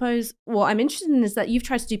 And I suppose what I'm interested in is that you've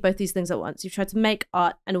tried to do both these things at once. You've tried to make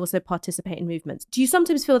art and also participate in movements. Do you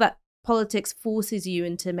sometimes feel that politics forces you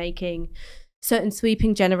into making certain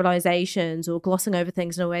sweeping generalizations or glossing over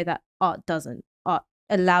things in a way that art doesn't? Art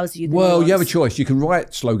allows you the nuance. You have a choice. You can write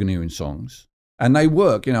sloganeering songs, and they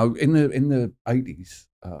work. You know, in the 80s,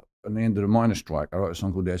 at the end of the miners' strike, I wrote a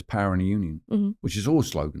song called "There's Power in the Union," which is all a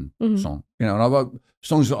slogan song. You know, and I wrote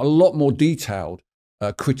songs that are a lot more detailed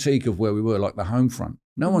critique of where we were, like the Home Front.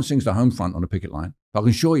 No one sings the Home Front on a picket line. I can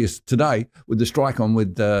assure you today, with the strike on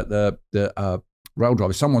with the rail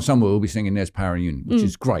drivers, someone somewhere will be singing "There's Power in the Union," which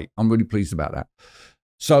is great. I'm really pleased about that.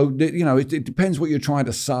 So, you know, it depends what you're trying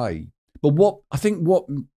to say. But I think what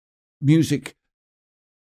music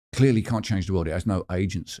clearly can't change the world. It has no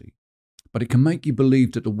agency. But it can make you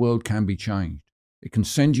believe that the world can be changed. It can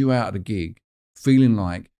send you out at a gig feeling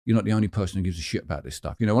like you're not the only person who gives a shit about this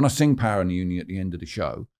stuff. You know, when I sing Power in the Union at the end of the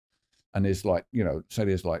show, and there's like, you know, say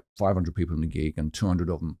there's like 500 people in the gig and 200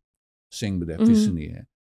 of them sing with their fists in the air.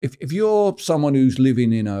 If you're someone who's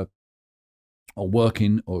living in or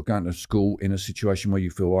working or going to school in a situation where you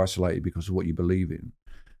feel isolated because of what you believe in,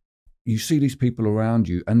 you see these people around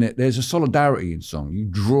you, and there's a solidarity in song. You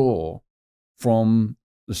draw from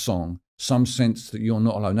the song some sense that you're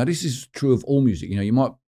not alone. Now, this is true of all music. You know,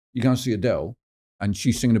 you go and see Adele, and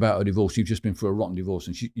she's singing about her divorce. You've just been through a rotten divorce,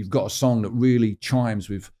 and you've got a song that really chimes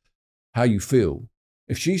with how you feel.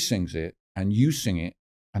 If she sings it, and you sing it,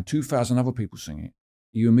 and 2,000 other people sing it,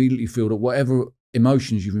 you immediately feel that whatever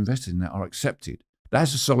emotions you've invested in that are accepted.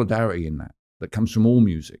 There's a solidarity in that comes from all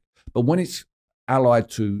music. But when it's allied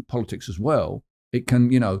to politics as well, it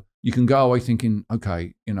can, you know, you can go away thinking,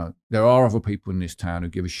 okay, you know, there are other people in this town who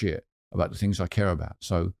give a shit about the things I care about.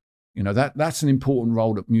 So, you know, that's an important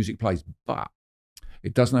role that music plays, but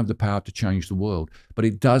it doesn't have the power to change the world. But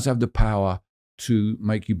it does have the power to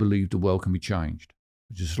make you believe the world can be changed,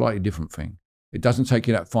 which is a slightly different thing. It doesn't take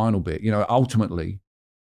you that final bit. You know, ultimately,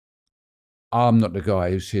 I'm not the guy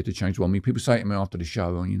who's here to change the world. I mean, people say to me after the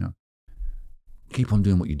show, oh, you know, keep on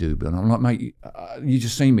doing what you do. But I'm like, mate, you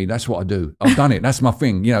just seen me. That's what I do. I've done it. That's my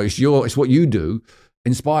thing. You know, it's what you do,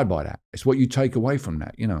 inspired by that. It's what you take away from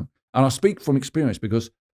that, you know. And I speak from experience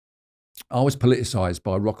because I was politicized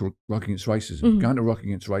by Rock Against Racism, going to Rock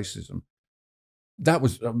Against Racism. That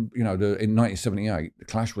was, you know, in 1978, the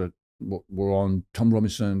Clash were on, Tom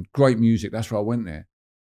Robinson, great music. That's why I went there.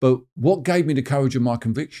 But what gave me the courage of my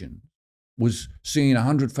conviction was seeing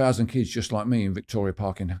 100,000 kids just like me in Victoria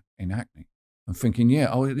Park in Hackney, and thinking, yeah,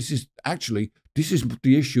 oh, this is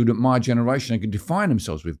the issue that my generation can define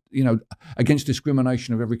themselves with, you know, against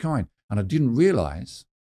discrimination of every kind. And I didn't realize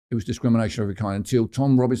it was discrimination of every kind until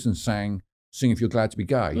Tom Robinson sang Sing If You're Glad to Be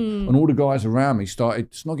Gay. And all the guys around me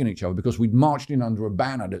started snogging each other because we'd marched in under a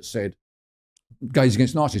banner that said, Gays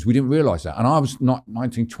Against Nazis. We didn't realise that. And I was not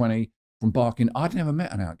 19, 20 from Barking. I'd never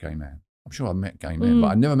met an out gay man. I'm sure I'd met gay men, but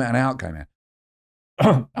I'd never met an out gay man.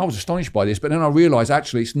 I was astonished by this, but then I realised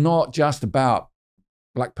actually it's not just about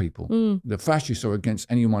black people. The fascists are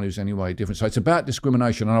against anyone who's any way different. So it's about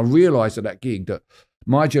discrimination. And I realised at that gig that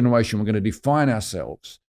my generation were going to define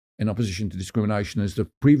ourselves in opposition to discrimination as the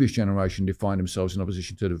previous generation defined themselves in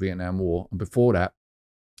opposition to the Vietnam War. And before that,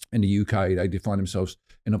 in the UK, they defined themselves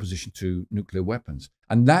in opposition to nuclear weapons.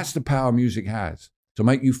 And that's the power music has, to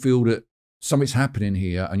make you feel that something's happening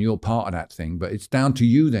here and you're part of that thing. But it's down to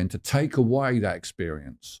you then to take away that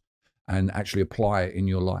experience and actually apply it in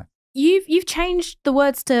your life. You've changed the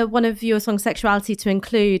words to one of your songs, Sexuality, to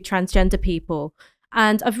include transgender people.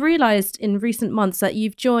 And I've realised in recent months that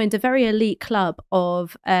you've joined a very elite club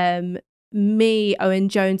of me, Owen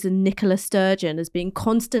Jones, and Nicola Sturgeon as being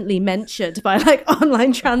constantly mentioned by like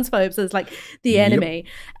online transphobes as like the enemy.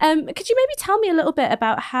 Could you maybe tell me a little bit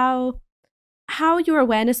about how your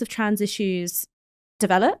awareness of trans issues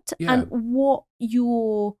developed and what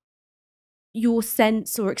your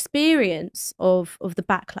sense or experience of the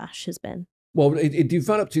backlash has been? Well, it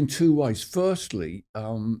developed in two ways. Firstly,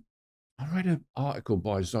 I read an article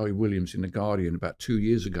by Zoe Williams in The Guardian about 2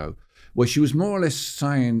 years ago where she was more or less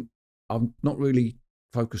saying, I'm not really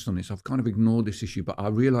focused on this. I've kind of ignored this issue, but I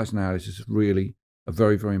realise now this is really a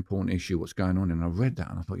very, very important issue, what's going on. And I read that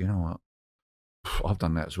and I thought, you know what? I've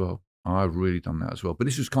done that as well. I've really done that as well. But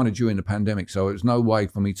this was kind of during the pandemic, so it was no way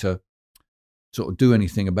for me to sort of do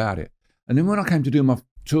anything about it. And then when I came to do my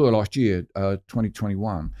tour last year,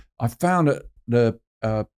 2021, I found that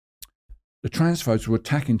the transphobes were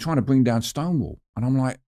attacking, trying to bring down Stonewall. And I'm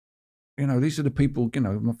like, you know, these are the people, you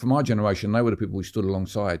know, for my generation, they were the people we stood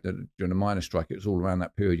alongside during the miners' strike. It was all around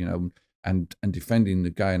that period, you know, and defending the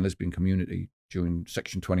gay and lesbian community during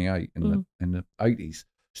Section 28 in the 80s.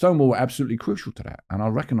 Stonewall were absolutely crucial to that, and I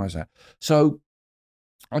recognise that. So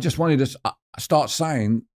I just wanted to start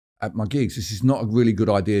saying at my gigs, this is not a really good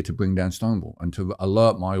idea to bring down Stonewall, and to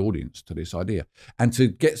alert my audience to this idea. And to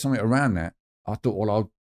get something around that, I thought, well,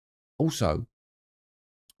 I'll also,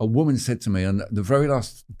 a woman said to me, on the very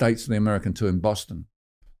last dates of the American tour in Boston,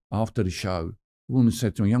 after the show, a young woman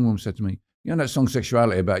said to me, you know that song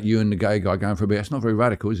Sexuality about you and the gay guy going for a bit, it's not very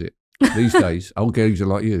radical, is it? These days, old gays are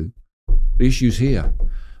like you. The issue's here.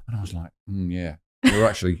 And I was like, yeah,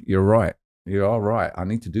 you're right. You are right. I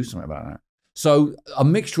need to do something about that. So a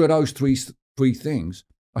mixture of those three things,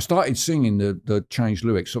 I started singing the changed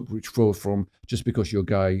lyrics, which were from just because you're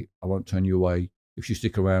gay, I won't turn you away. If you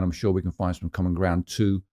stick around, I'm sure we can find some common ground.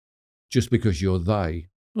 To just because you're they,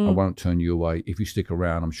 I won't turn you away. If you stick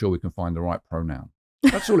around, I'm sure we can find the right pronoun.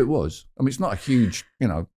 That's all it was. I mean, it's not a huge, you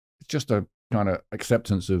know, it's just a kind of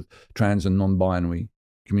acceptance of trans and non-binary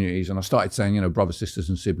communities. And I started saying, you know, brothers, sisters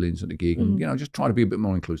and siblings at the gig and, you know, just try to be a bit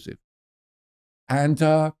more inclusive. And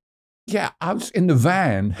yeah, I was in the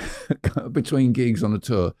van between gigs on the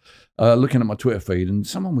tour, looking at my Twitter feed, and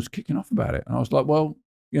someone was kicking off about it. And I was like, well,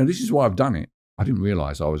 you know, this is why I've done it. I didn't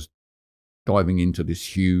realize I was diving into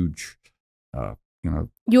this huge, you know.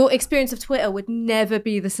 Your experience of Twitter would never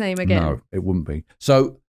be the same again. No, it wouldn't be.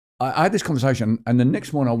 So I had this conversation, and the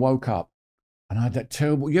next morning I woke up and I had that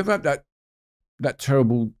terrible, you ever have that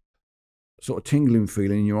terrible sort of tingling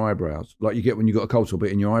feeling in your eyebrows, like you get when you got a cold sore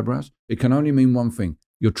bit in your eyebrows? It can only mean one thing.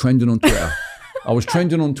 You're trending on Twitter. I was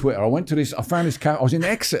trending on Twitter. I went to this, I found this, I was in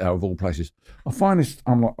Exeter of all places. I find this,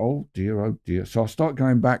 I'm like, oh dear. So I start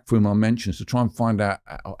going back through my mentions to try and find out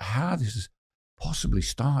how this has possibly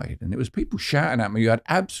started. And it was people shouting at me. You had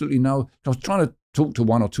absolutely no, I was trying to talk to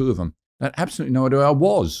one or two of them. They had absolutely no idea who I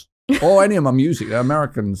was or any of my music. They're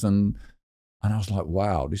Americans. And I was like,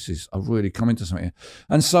 wow, I've really come into something.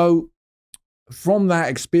 And so from that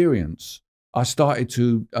experience, I started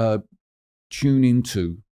to tune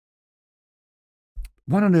into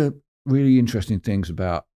one of the really interesting things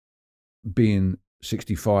about being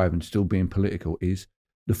 65 and still being political is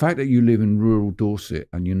the fact that you live in rural Dorset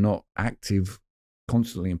and you're not active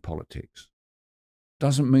constantly in politics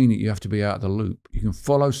doesn't mean that you have to be out of the loop. You can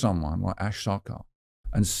follow someone like Ash Sarkar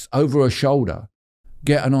and over her shoulder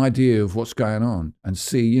get an idea of what's going on and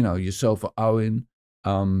see, you know, yourself at Owen,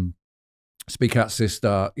 Speak Out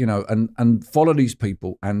Sister, you know, and follow these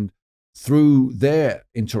people, and through their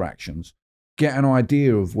interactions, get an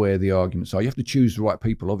idea of where the arguments are. You have to choose the right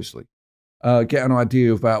people, obviously. Get an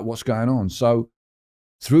idea about what's going on. So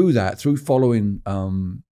through that, through following,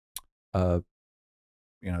 you know,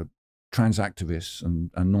 trans activists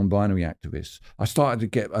and non-binary activists, I started to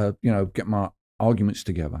get, you know, get my arguments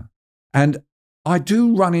together. And I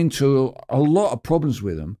do run into a lot of problems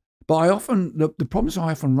with them, but I often the problems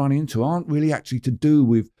I often run into aren't really actually to do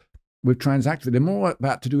with trans activism. They're more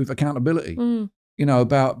about to do with accountability. You know,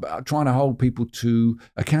 about trying to hold people to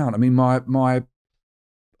account. I mean, my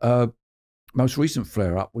most recent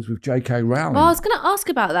flare up was with J.K. Rowling. Well, I was going to ask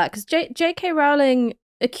about that because J.K. Rowling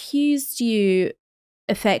accused you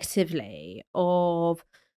effectively of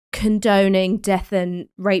condoning death and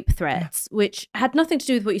rape threats, which had nothing to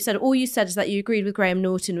do with what you said. All you said is that you agreed with Graham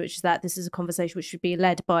Norton, which is that this is a conversation which should be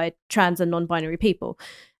led by trans and non-binary people.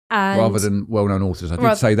 And rather than well-known authors. I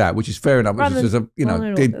did say that, which is fair enough. Which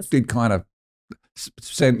is did kind of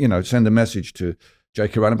send a message to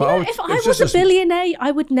J.K. Rowling. But if I was a billionaire,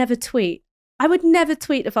 I would never tweet. I would never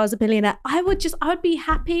tweet if I was a billionaire. I would be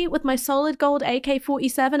happy with my solid gold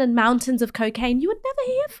AK-47 and mountains of cocaine. You would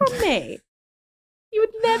never hear from me. You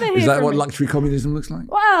would never hear from me. Is that what luxury communism looks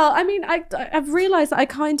like? Well, I mean, I've realized that I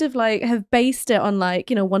kind of like have based it on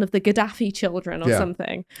like, one of the Gaddafi children or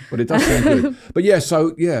something. But it does sound good.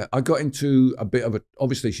 But I got into a bit of a,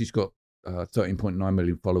 obviously she's got 13.9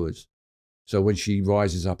 million followers. So when she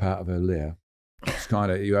rises up out of her lair, it's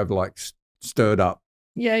kind of, you have like stirred up.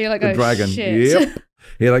 Yeah, you're like, the dragon. Shit. Yep,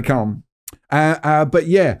 here they come. But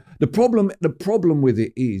yeah, the problem with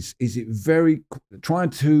it is it very trying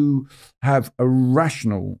to have a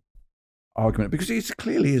rational argument, because it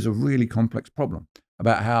clearly is a really complex problem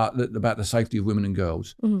about the safety of women and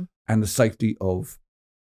girls and the safety of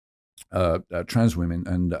trans women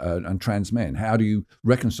and trans men. How do you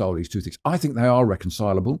reconcile these two things? I think they are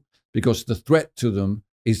reconcilable because the threat to them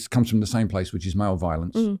comes from the same place, which is male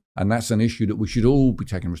violence. And that's an issue that we should all be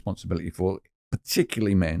taking responsibility for,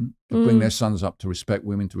 particularly men, to bring their sons up to respect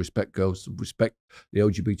women, to respect girls, to respect the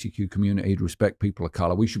LGBTQ community, to respect people of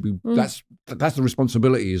colour. We should be, that's the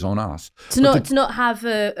responsibility is on us. To not have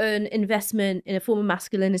an investment in a form of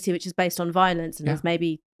masculinity which is based on violence and is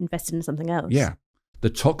maybe invested in something else. Yeah. The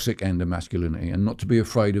toxic end of masculinity, and not to be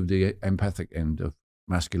afraid of the empathic end of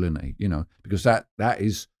masculinity, because that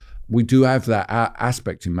is, we do have that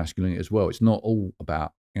aspect in masculinity as well. It's not all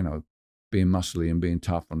about, being muscly and being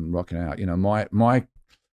tough and rocking out. My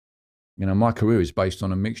career is based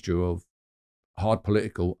on a mixture of hard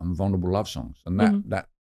political and vulnerable love songs. And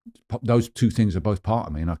those two things are both part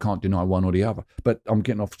of me, and I can't deny one or the other. But I'm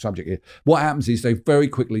getting off subject here. What happens is they very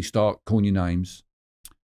quickly start calling you names.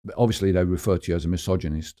 But obviously, they refer to you as a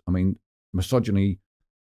misogynist. I mean, misogyny,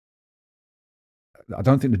 I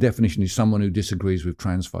don't think the definition is someone who disagrees with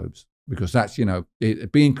transphobes, because that's,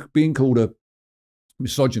 being called a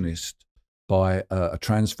misogynist by a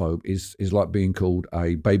transphobe is like being called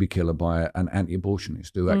a baby killer by an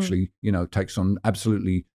anti-abortionist who actually, takes on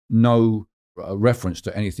absolutely no reference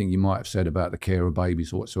to anything you might have said about the care of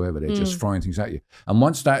babies or whatsoever. They're just throwing things at you. And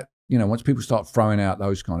once people start throwing out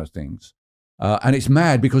those kind of things, and it's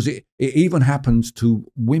mad because it even happens to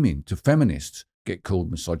women, to feminists get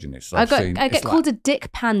called misogynists. I get called a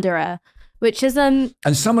dick panderer, which is and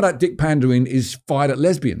some of that dick pandering is fired at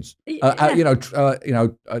lesbians.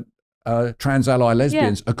 Trans ally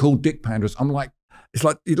lesbians are called dick panderers. I'm like, it's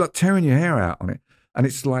like you're like tearing your hair out on it, and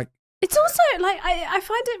it's like, it's also like I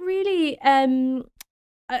find it really.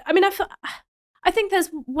 I think there's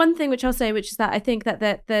one thing which I'll say, which is that I think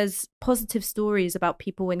that there's positive stories about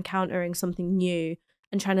people encountering something new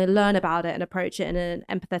and trying to learn about it and approach it in an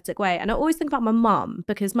empathetic way. And I always think about my mum,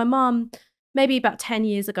 because my mum, maybe about 10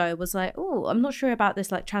 years ago, was like, oh, I'm not sure about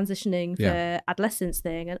this like transitioning for adolescence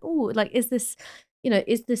thing. And oh, like, is this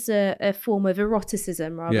a form of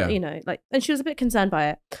eroticism rather, and she was a bit concerned by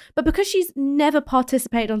it. But because she's never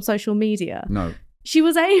participated on social media, she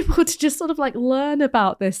was able to just sort of like learn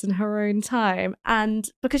about this in her own time. And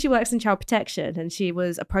because she works in child protection and she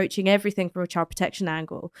was approaching everything from a child protection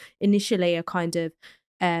angle, initially a kind of,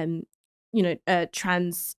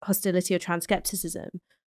 trans hostility or trans skepticism.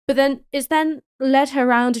 But then it's then led her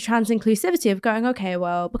around to trans inclusivity of going, okay,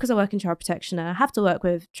 well, because I work in child protection, I have to work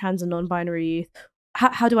with trans and non-binary youth.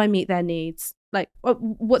 How do I meet their needs? Like,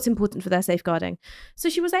 what's important for their safeguarding? So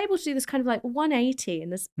she was able to do this kind of like 180 in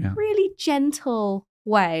this really gentle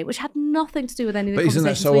way, which had nothing to do with any of the conversations we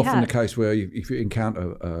had. But isn't that so often the case where if you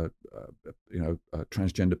encounter,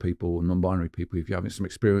 transgender people or non-binary people, if you're having some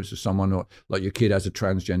experience with someone, or like your kid has a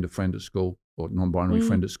transgender friend at school or non-binary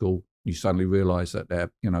friend at school, you suddenly realise that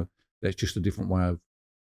there's just a different way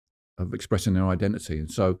of expressing their identity. And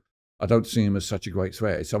so I don't see him as such a great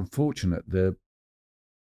threat. It's unfortunate the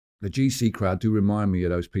GC crowd do remind me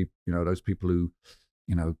of those people, those people who,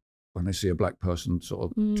 when they see a black person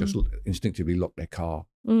sort of just instinctively lock their car,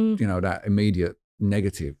 that immediate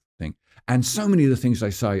negative thing. And so many of the things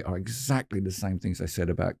they say are exactly the same things they said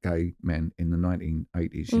about gay men in the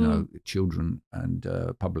 1980s, you know, children and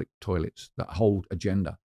public toilets. That whole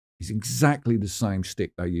agenda is exactly the same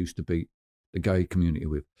stick they used to beat the gay community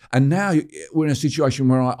with. And now we're in a situation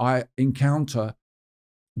where I encounter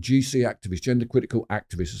GC activists, gender critical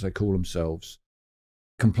activists, as they call themselves,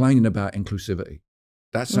 complaining about inclusivity.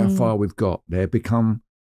 That's how far we've got. They've become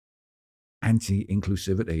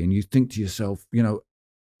anti-inclusivity. And you think to yourself, you know,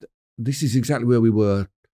 this is exactly where we were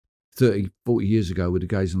 30, 40 years ago with the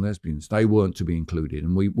gays and lesbians. They weren't to be included.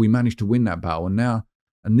 And we managed to win that battle. And now,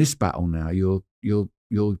 and this battle now, you're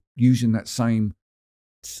using that same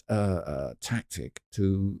tactic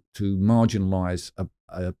to marginalise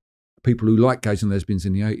people who, like gays and lesbians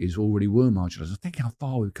in the 80s, already were marginalised. I think how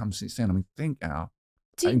far we've come since then. I mean, think how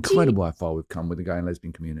incredible how far we've come with the gay and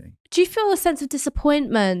lesbian community. Do you feel a sense of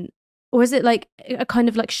disappointment? Or is it like a kind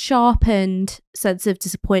of like sharpened sense of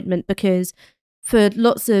disappointment? Because for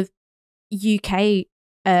lots of UK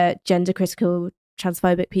gender critical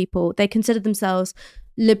transphobic people, they consider themselves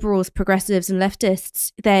liberals, progressives and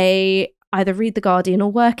leftists. They either read The Guardian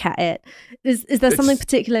or work at it. Is there something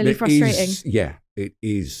particularly frustrating? Yeah, it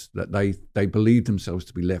is that they believe themselves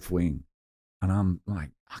to be left wing. And I'm like,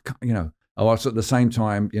 I can't, you know, also at the same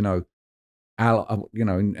time, you know,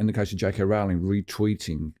 in the case of J.K. Rowling,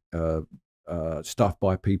 retweeting stuff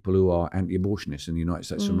by people who are anti-abortionists in the United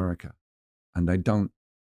States of America, and they don't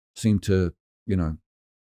seem to, you know,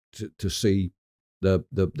 to see the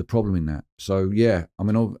problem in that. So yeah, I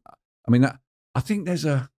mean, I think there's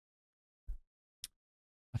a.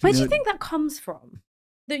 Where do you think that comes from?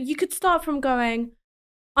 That you could start from going,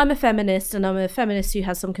 I'm a feminist, and I'm a feminist who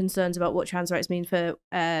has some concerns about what trans rights mean for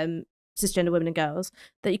cisgender women and girls.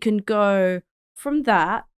 That you can go from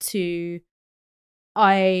that to,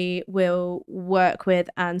 I will work with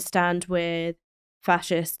and stand with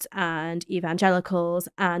fascists and evangelicals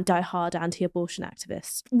and diehard anti-abortion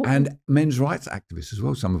activists. And men's rights activists as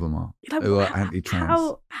well, some of them are, who are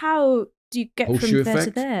anti-trans. How do you get from there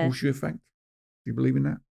to there? Horseshoe effect? Do you believe in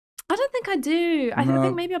that? I don't think I do. I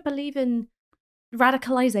think maybe I believe in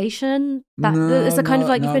radicalization. It's a kind of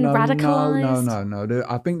like you've been radicalized. No.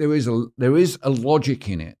 I think there is a logic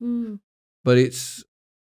in it, but it's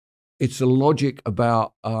a logic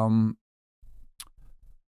about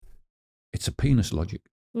it's a penis logic.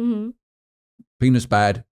 Penis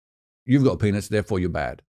bad. You've got a penis, therefore you're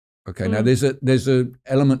bad. Okay. Now there's a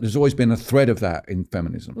element. There's always been a thread of that in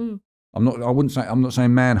feminism. I'm not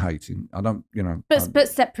saying man hating. I don't, you know. But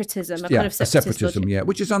separatism, kind of separatism, yeah,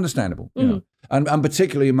 which is understandable, you know, and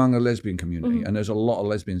particularly among the lesbian community. And there's a lot of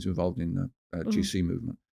lesbians involved in the GC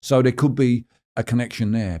movement, so there could be a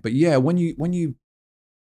connection there. But yeah, when you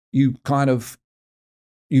kind of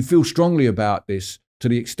you feel strongly about this to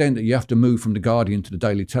the extent that you have to move from the Guardian to the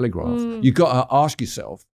Daily Telegraph, you've got to ask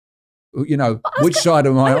yourself, you know, which side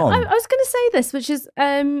am I on? I was going to say this, which is,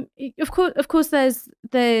 of course,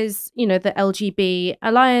 there's you know, the LGB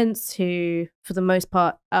Alliance, who for the most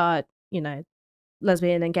part are, you know,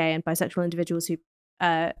 lesbian and gay and bisexual individuals who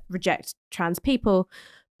reject trans people,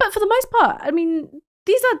 but for the most part, I mean,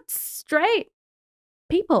 these are straight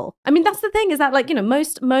people. I mean, that's the thing, is that, like, you know,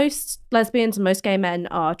 most lesbians and most gay men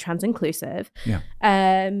are trans inclusive. Yeah.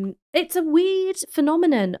 It's a weird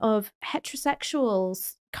phenomenon of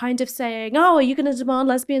heterosexuals kind of saying, "Oh, are you going to demand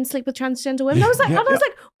lesbians sleep with transgender women?" I was like,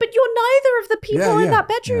 but you're neither of the people in that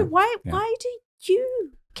bedroom. Why do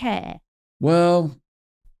you care? Well,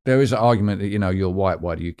 there is an argument that, you know, you're white,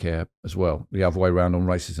 why do you care as well? The other way around on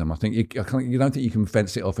racism. I think you don't think you can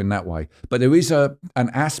fence it off in that way, but there is an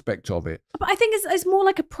aspect of it. But I think it's more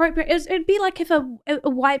like appropriate. It'd be like if a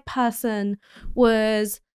white person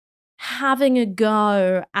was having a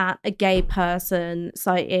go at a gay person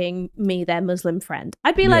citing me, their Muslim friend.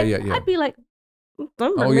 I'd be like,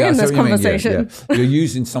 don't bring me in this conversation. You're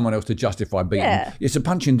using someone else to justify beating. It's a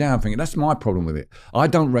punching down thing. That's my problem with it. I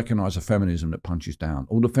don't recognise a feminism that punches down.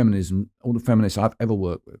 All the feminists I've ever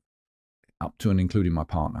worked with, up to and including my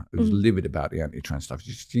partner, who's livid about the anti-trans stuff.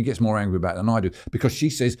 She gets more angry about it than I do, because she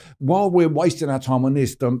says, while we're wasting our time on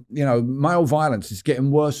this, you know, male violence is getting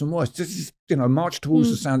worse and worse. This is, you know, march towards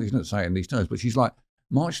the sound. She's not saying it in these terms, but she's like,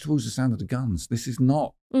 march towards the sound of the guns. This is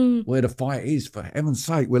not where the fight is, for heaven's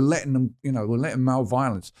sake. We're letting them, you know, we're letting male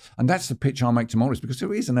violence. And that's the pitch I make to moderates, because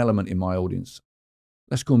there is an element in my audience,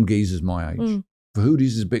 let's call them geezers my age, for who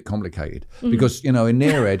this is a bit complicated. Because, you know, in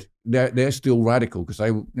their head, they're still radical, because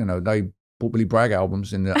they bought Billy Bragg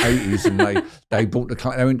albums in the 80s, and they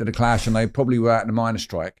went to the Clash, and they probably were out in the miners'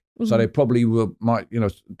 strike. So they probably might, you know,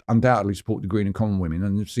 undoubtedly support the Green and Common women,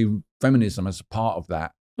 and see feminism as a part of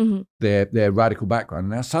that, their radical background.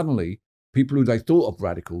 And now suddenly people who they thought of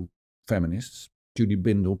radical feminists, Judy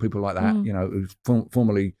Bindel, people like that, you know, who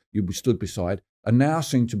formerly you stood beside, are now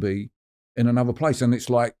seem to be in another place. And it's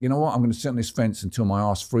like, you know what, I'm going to sit on this fence until my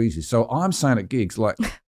ass freezes. So I'm saying at gigs, like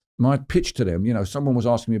my pitch to them, you know, someone was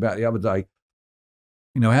asking me about the other day,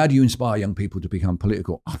 you know, how do you inspire young people to become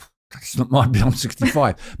political? Oh, that's not my job. I'm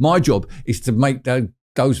 65. My job is to make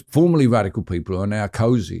those formerly radical people who are now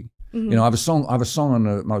cozy. You know, I have a song on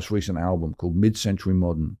the most recent album called Mid-Century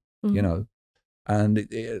Modern, you know, and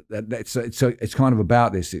it's kind of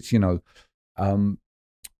about this. It's, you know,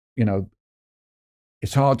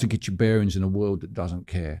 it's hard to get your bearings in a world that doesn't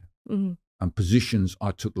care. And positions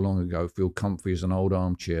I took long ago feel comfy as an old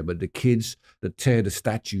armchair, but the kids that tear the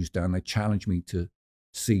statues down, they challenge me to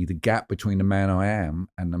see the gap between the man I am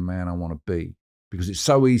and the man I want to be. Because it's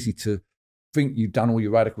so easy to think you've done all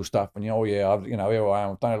your radical stuff and, oh yeah, you know, here I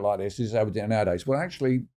am, I've done it like this is how we do it nowadays. Well,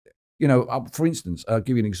 actually, you know, for instance, I'll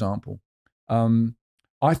give you an example.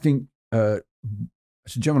 I think,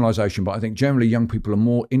 it's a generalization, but I think generally young people are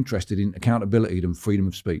more interested in accountability than freedom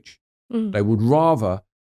of speech. They would rather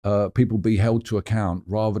people be held to account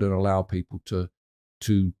rather than allow people to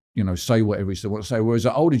you know, say whatever they want to say. Whereas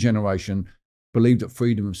the older generation believe that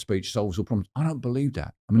freedom of speech solves all problems. I don't believe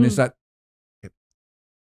that. I mean, there's that, it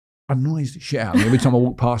annoys the shit out of me every time I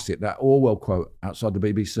walk past it, that Orwell quote outside the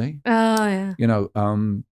BBC. Oh, yeah. You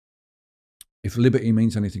know, if liberty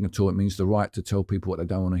means anything at all, it means the right to tell people what they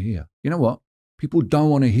don't want to hear. You know what? People don't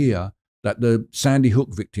want to hear that the Sandy Hook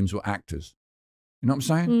victims were actors. You know what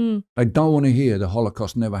I'm saying? They don't want to hear the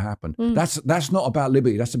Holocaust never happened. That's not about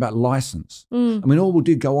liberty. That's about license. I mean, Orwell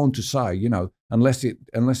did go on to say, you know, unless it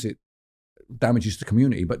damages the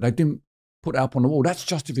community, but they didn't put it up on the wall. That's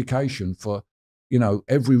justification for, you know,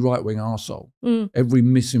 every right-wing arsehole, every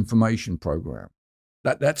misinformation program.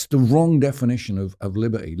 That's the wrong definition of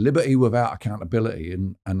liberty. Liberty without accountability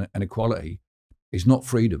and equality is not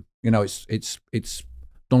freedom. You know, it's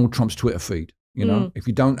Donald Trump's Twitter feed. You know,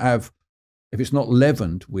 if it's not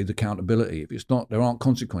leavened with accountability, if it's not, there aren't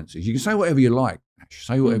consequences. You can say whatever you like,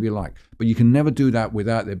 say whatever you like, but you can never do that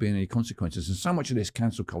without there being any consequences. And so much of this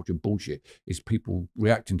cancel culture bullshit is people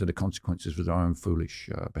reacting to the consequences of their own foolish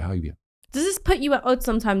behavior. Does this put you at odds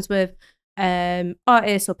sometimes with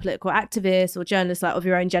artists or political activists or journalists like of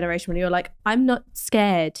your own generation when you're like, I'm not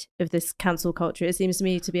scared of this cancel culture? It seems to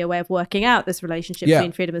me to be a way of working out this relationship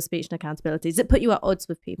between freedom of speech and accountability. Does it put you at odds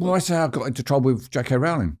with people? Well, I say I got into trouble with J.K.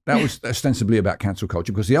 Rowling. That was ostensibly about cancel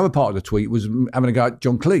culture, because the other part of the tweet was having a go at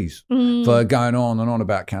John Cleese for going on and on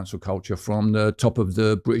about cancel culture from the top of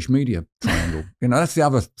the British media triangle. You know, that's the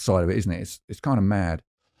other side of it, isn't it? It's kind of mad.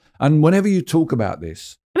 And whenever you talk about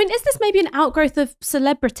this, I mean, is this maybe an outgrowth of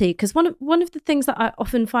celebrity? Because one of the things that I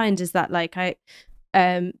often find is that, like, I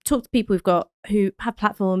talk to people who have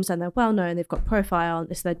platforms and they're well known, they've got profile, and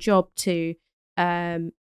it's their job to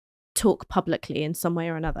talk publicly in some way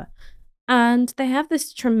or another, and they have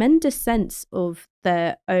this tremendous sense of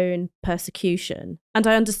their own persecution. And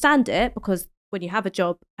I understand it, because when you have a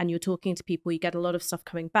job and you're talking to people, you get a lot of stuff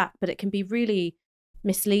coming back, but it can be really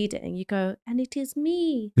misleading. You go, and it is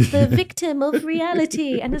me, the victim of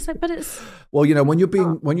reality, and it's like, but it's, well, you know, when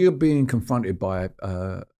you're being confronted by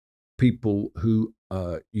people who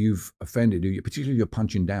you've offended, who particularly you're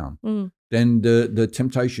punching down, then the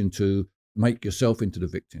temptation to make yourself into the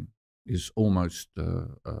victim is almost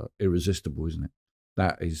irresistible, isn't it?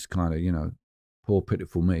 That is kind of, you know, poor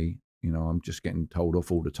pitiful me. You know, I'm just getting told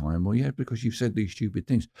off all the time. Well, yeah, because you've said these stupid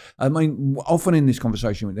things. I mean, often in this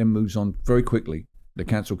conversation, it then moves on very quickly. The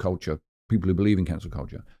cancel culture, people who believe in cancel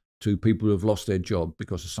culture, to people who have lost their job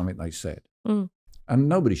because of something they said. And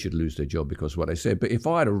nobody should lose their job because of what they said. But if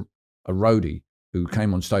I had a roadie who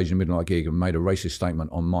came on stage in the middle of a gig and made a racist statement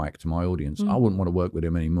on mic to my audience, I wouldn't want to work with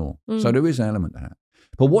him anymore. So there is an element to that.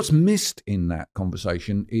 But what's missed in that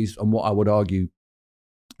conversation is, and what I would argue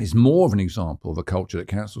is more of an example of a culture that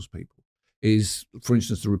cancels people, is, for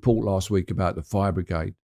instance, the report last week about the fire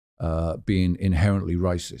brigade being inherently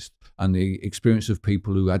racist, and the experience of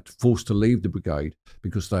people who had forced to leave the brigade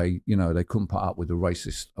because they couldn't put up with the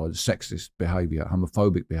racist or the sexist behaviour,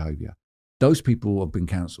 homophobic behaviour. Those people have been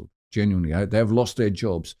cancelled, genuinely. They have lost their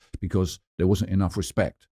jobs because there wasn't enough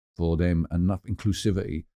respect for them, enough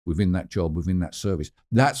inclusivity within that job, within that service.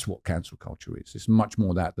 That's what cancel culture is. It's much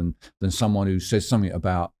more that than someone who says something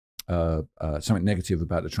about something negative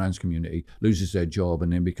about the trans community, loses their job,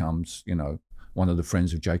 and then becomes, you know, one of the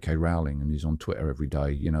friends of J.K. Rowling, and he's on Twitter every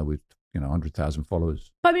day, you know, with, you know, 100,000 followers.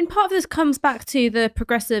 But I mean, part of this comes back to the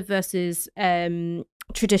progressive versus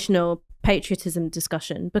traditional patriotism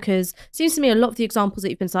discussion, because it seems to me a lot of the examples that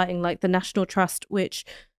you've been citing, like the National Trust, which,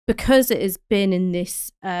 because it has been in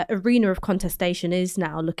this arena of contestation, is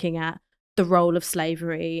now looking at the role of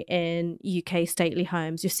slavery in UK stately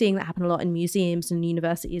homes. You're seeing that happen a lot in museums and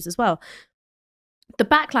universities as well. The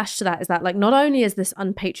backlash to that is that, like, not only is this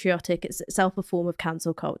unpatriotic, it's itself a form of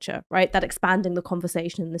cancel culture, right? That expanding the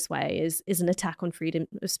conversation in this way is an attack on freedom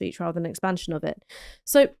of speech rather than an expansion of it.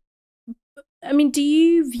 So, I mean, do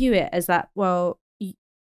you view it as that, well,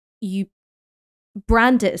 you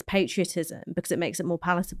brand it as patriotism because it makes it more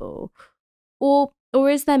palatable? Or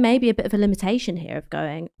is there maybe a bit of a limitation here of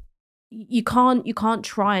going, you can't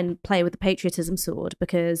try and play with the patriotism sword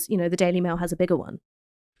because, you know, the Daily Mail has a bigger one?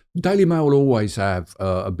 Daily Mail will always have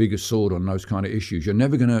a bigger sword on those kind of issues. You're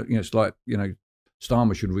never going to, you know, it's like, you know,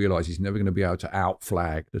 Starmer should realise he's never going to be able to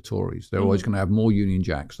outflag the Tories. They're always going to have more Union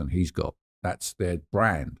Jacks than he's got. That's their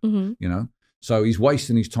brand, you know. So he's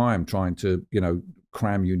wasting his time trying to, you know,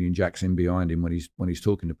 cram Union Jacks in behind him when he's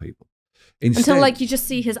talking to people. Instead, until, like, you just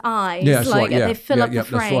see his eyes, yeah, like, right, yeah, they fill up the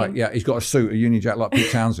frame. That's right. Yeah, he's got a suit, a Union Jack like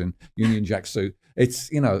Pete Townsend, Union Jack suit.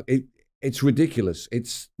 It's, you know, it's ridiculous.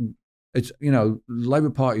 It's you know, Labour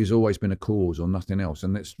Party has always been a cause or nothing else,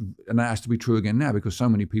 and that has to be true again now because so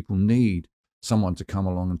many people need someone to come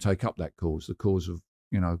along and take up that cause, the cause of,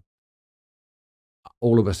 you know,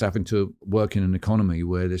 all of us having to work in an economy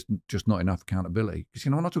where there's just not enough accountability. Because,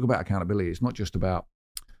 you know, when I talk about accountability, it's not just about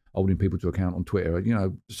holding people to account on Twitter. You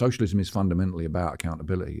know, socialism is fundamentally about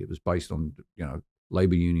accountability. It was based on, you know,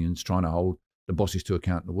 labour unions trying to hold the bosses to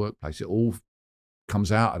account in the workplace. It all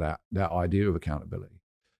comes out of that idea of accountability.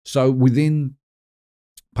 So within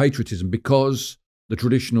patriotism, because the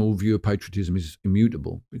traditional view of patriotism is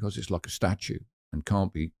immutable, because it's like a statue and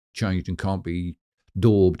can't be changed and can't be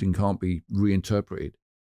daubed and can't be reinterpreted,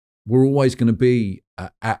 we're always going to be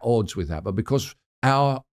at odds with that. But because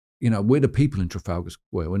you know, we're the people in Trafalgar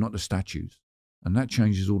Square, we're not the statues. And that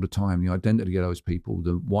changes all the time. The identity of those people,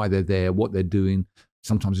 why they're there, what they're doing.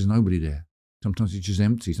 Sometimes there's nobody there. Sometimes it's just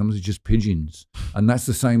empty. Sometimes it's just pigeons. And that's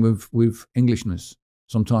the same with Englishness.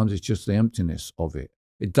 Sometimes it's just the emptiness of it.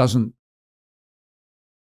 It doesn't,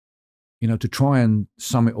 you know, to try and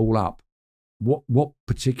sum it all up, what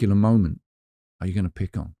particular moment are you going to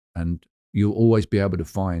pick on? And you'll always be able to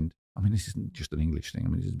find, I mean, this isn't just an English thing. I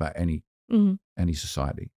mean, this is about any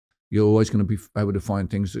society. You're always going to be able to find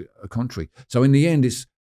things that are contrary. So in the end, it's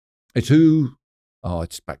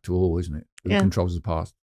back to all, isn't it? Who controls the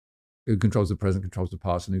past? Who controls the present controls the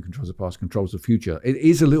past, and who controls the past controls the future. It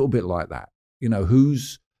is a little bit like that. You know,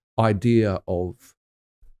 whose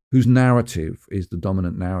narrative is the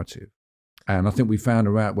dominant narrative? And I think we found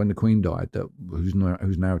out when the Queen died that whose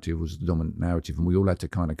narrative was the dominant narrative, and we all had to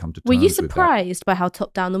kind of come to terms with that. Were you surprised by how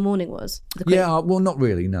top down the morning was? Yeah, well, not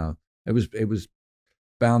really, no. It was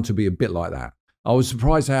bound to be a bit like that. I was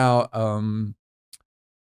surprised how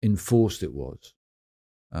enforced it was.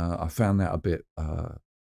 I found that a bit, I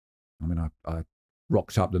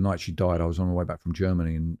rocked up the night she died. I was on my way back from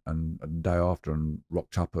Germany and the day after and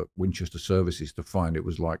rocked up at Winchester Services to find it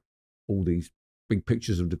was like all these big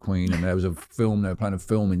pictures of the Queen, and there was a film, they were playing a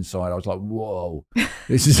film inside. I was like, whoa,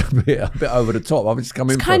 this is a bit over the top. I've just come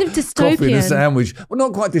in for kind of dystopian. Coffee and a sandwich. Well,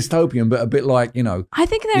 not quite dystopian, but a bit like, you know. I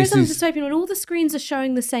think there is something dystopian when all the screens are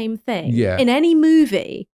showing the same thing. Yeah. In any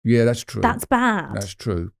movie. Yeah, that's true. That's bad. That's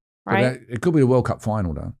true. Right? It could be the World Cup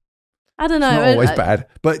final, though. I don't know. It's not always bad,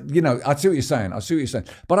 but you know, I see what you're saying.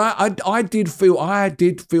 But I did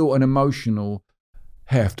feel an emotional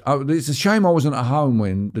heft. It's a shame I wasn't at home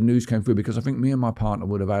when the news came through, because I think me and my partner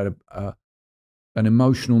would have had an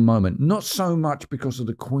emotional moment. Not so much because of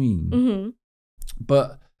the Queen,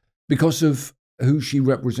 but because of who she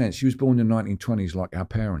represents. She was born in the 1920s, like our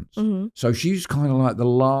parents. So she's kind of like the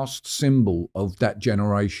last symbol of that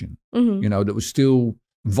generation, you know, that was still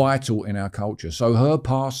vital in our culture. So her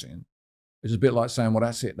passing, it's a bit like saying, well,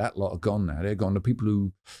 that's it. That lot are gone now. They're gone. The people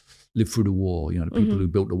who lived through the war, you know, the people who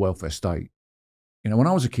built the welfare state. You know, when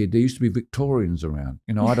I was a kid, there used to be Victorians around.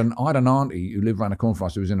 You know, I had an auntie who lived around the corner from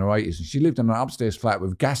us who was in her 80s, and she lived in an upstairs flat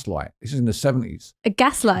with gaslight. This is in the 70s. A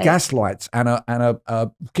gaslight? Gaslights and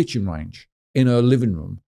a kitchen range in her living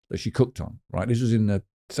room that she cooked on, right? This was in the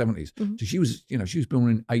 70s. So she was born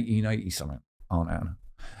in 1880 something, Aunt Anna.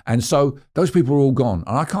 And so those people are all gone.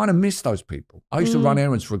 And I kind of miss those people. I used to run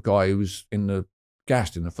errands for a guy who was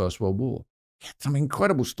gassed in the First World War. He had some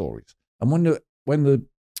incredible stories. And when the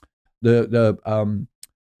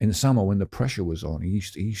in the summer when the pressure was on,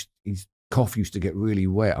 his cough used to get really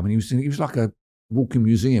wet. I mean, he was like a walking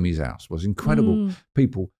museum. His house was incredible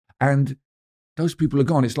people. And those people are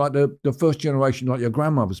gone. It's like the first generation, like your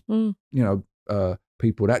grandmother's, you know,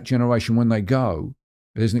 people, that generation, when they go,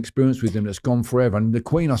 there's an experience with them that's gone forever. And the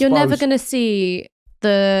Queen, I suppose... You're never going to see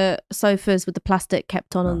the sofas with the plastic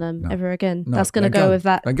kept on them ever again. No, that's going to go with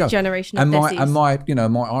that generation of Desies.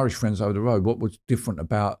 And my Irish friends over the road, what was different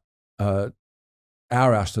about our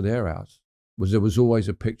house to their house was there was always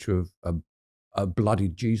a picture of a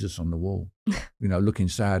bloodied Jesus on the wall, looking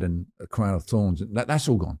sad, and a crown of thorns. That's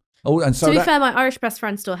all gone. Oh, and so to be fair, my Irish best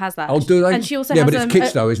friend still has that. Oh, do they? And she also has but it's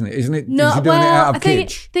kitsch though, isn't it? Isn't it? No, is she doing it out of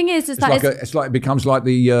kitsch? Thing is it's that like it becomes like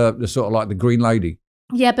the sort of like the Green Lady.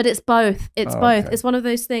 Yeah, but it's both. It's both. Okay. It's one of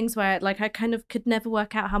those things where like I kind of could never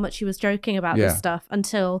work out how much she was joking about this stuff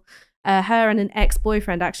until her and an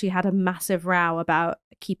ex-boyfriend actually had a massive row about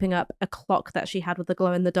keeping up a clock that she had with the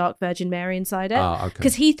glow-in-the-dark Virgin Mary inside it.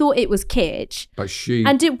 Because he thought it was kitsch. But she...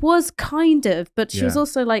 And it was kind of, but she was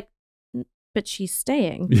also like, but she's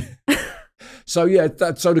staying. So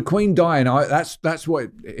so the Queen dying, that's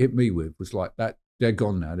what it hit me with, was like that. They're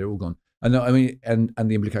gone now. They're all gone. And I mean, and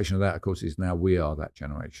the implication of that, of course, is now we are that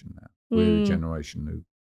generation. Now we're the generation who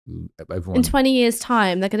everyone. In 20 years'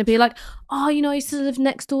 time, they're going to be like, I used to live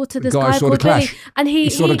next door to this guy called Billy, and he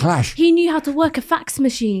knew how to work a fax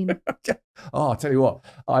machine. I'll tell you what,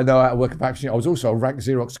 I know how to work a fax machine. I was also a rack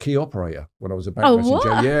Xerox key operator when I was a bank messenger.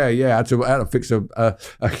 What? Yeah, I had to fix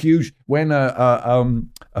a huge, when a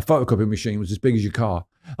photocopy machine was as big as your car,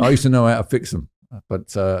 I used to know how to fix them. But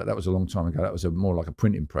that was a long time ago. That was more like a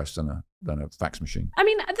printing press than a fax machine. I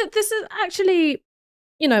mean, this is actually,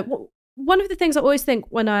 one of the things I always think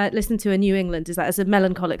when I listen to a New England is that it's a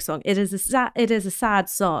melancholic song. It is a sad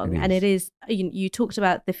song, and it is. You talked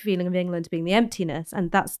about the feeling of England being the emptiness,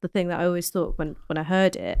 and that's the thing that I always thought when I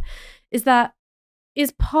heard it,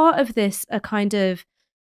 is part of this a kind of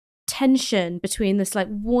tension between this like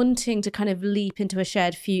wanting to kind of leap into a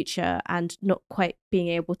shared future and not quite being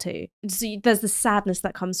able to. So there's the sadness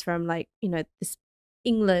that comes from like this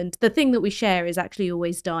England, the thing that we share is actually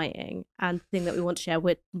always dying, and the thing that we want to share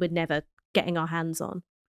we're never getting our hands on.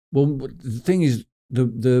 Well, the thing is,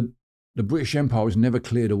 the British Empire was never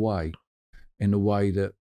cleared away in the way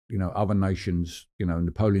that other nations,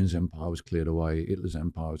 Napoleon's empire was cleared away, Hitler's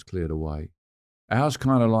empire was cleared away. Ours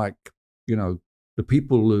kind of like the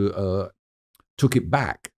people who took it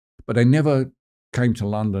back, but they never came to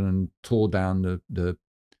London and tore down the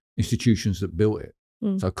institutions that built it.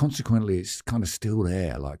 So consequently, it's kind of still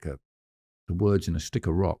there, like the words in a stick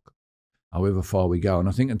of rock, however far we go. And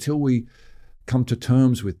I think until we come to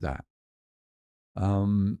terms with that,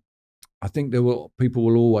 I think people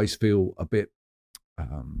will always feel a bit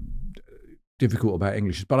difficult about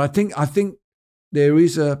English. But I think there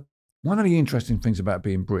is one of the interesting things about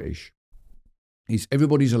being British is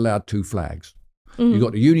everybody's allowed two flags. You've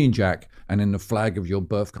got the Union Jack and then the flag of your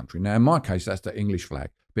birth country. Now, in my case, that's the English flag.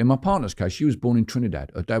 But in my partner's case, she was born in Trinidad.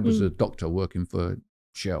 Her dad was a doctor working for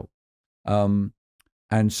Shell. And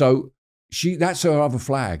so that's her other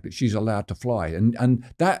flag that she's allowed to fly. And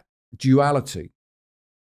that duality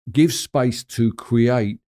gives space to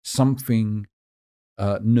create something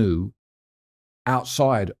new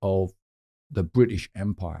outside of the British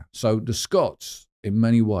Empire. So the Scots, in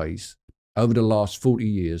many ways, over the last 40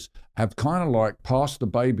 years, have kind of like passed the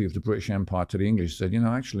baby of the British Empire to the English, said,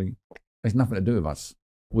 actually, there's nothing to do with us.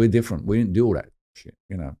 We're different. We didn't do all that shit,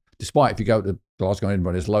 Despite if you go to Glasgow and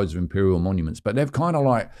Edinburgh, there's loads of imperial monuments, but they've kind of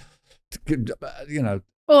like,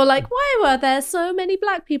 Or like, why were there so many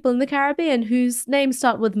black people in the Caribbean whose names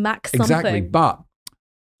start with Max something? Exactly, but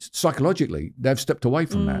psychologically, they've stepped away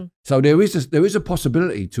from that. So there is a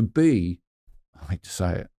possibility to be, I hate to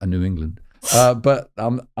say it, a New England, but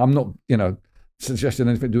I'm not, suggesting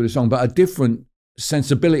anything to do with the song, but a different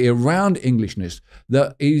sensibility around Englishness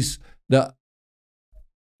that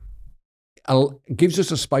gives us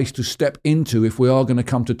a space to step into if we are going to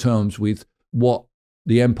come to terms with what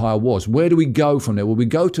the empire was. Where do we go from there? Well, we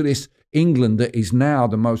go to this England that is now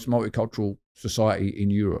the most multicultural society in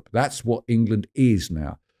Europe. That's what England is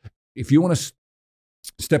now. If you want to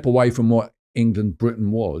step away from what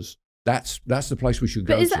Britain was, that's the place we should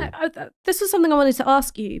go to. This was something I wanted to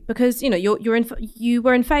ask you, because you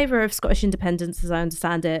were in favour of Scottish independence, as I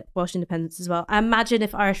understand it, Welsh independence as well. I imagine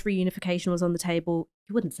if Irish reunification was on the table,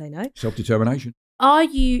 you wouldn't say no. Self-determination. Are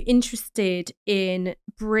you interested in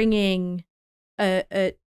bringing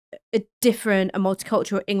a different, a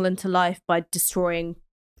multicultural England to life by destroying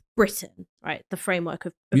Britain, right? The framework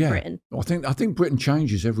of Britain. I think Britain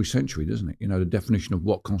changes every century, doesn't it? The definition of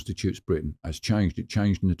what constitutes Britain has changed. It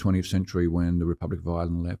changed in the 20th century when the Republic of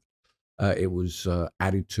Ireland left. It was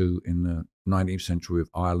added to in the 19th century with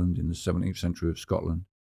Ireland, in the 17th century of Scotland.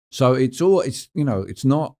 So it's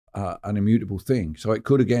not an immutable thing. So it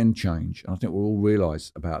could again change. And I think we'll all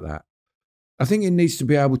realise about that. I think it needs to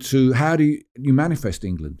be able to, how do you manifest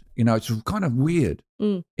England? It's kind of weird.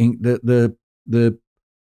 The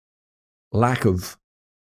lack of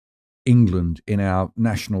England in our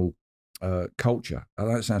national culture. I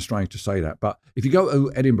know it sounds strange to say that, but if you go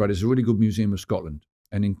to Edinburgh, there's a really good museum of Scotland,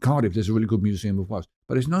 and in Cardiff, there's a really good museum of Wales,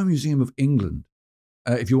 but there's no museum of England.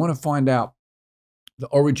 If you want to find out the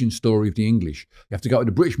origin story of the English, you have to go to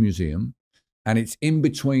the British Museum, and it's in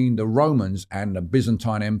between the Romans and the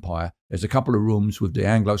Byzantine Empire. There's a couple of rooms with the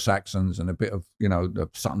Anglo-Saxons and a bit of, the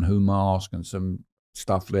Sutton Hoo mask and some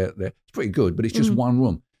stuff there. It's pretty good, but it's just one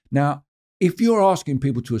room. Now, if you're asking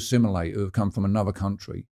people to assimilate who have come from another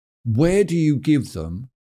country, where do you give them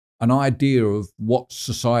an idea of what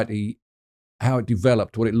society, how it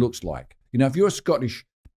developed, what it looks like? If you're a Scottish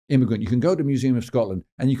immigrant, you can go to the Museum of Scotland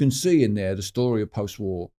and you can see in there the story of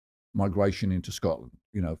post-war migration into Scotland,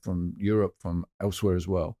 from Europe, from elsewhere as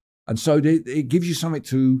well. And so it gives you something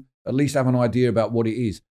to at least have an idea about what it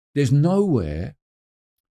is. There's nowhere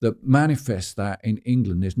that manifests that in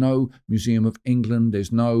England. There's no Museum of England.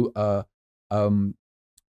 There's no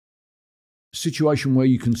situation where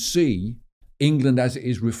you can see England as it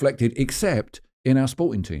is reflected, except in our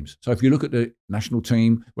sporting teams. So if you look at the national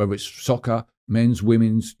team, whether it's soccer, men's,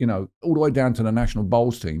 women's, all the way down to the national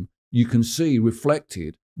bowls team, you can see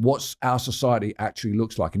reflected what our society actually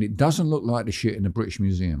looks like. And it doesn't look like the shit in the British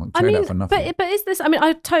Museum. I can tell you that for nothing. But is this,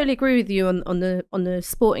 I totally agree with you on the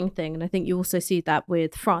sporting thing. And I think you also see that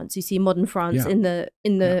with France. You see modern France in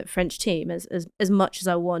the French team as much as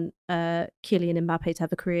I want Kylian Mbappe to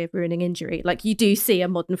have a career-ruining injury. Like, you do see a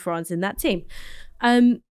modern France in that team.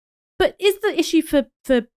 But is the issue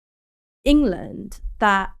for England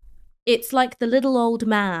that it's like the little old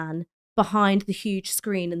man behind the huge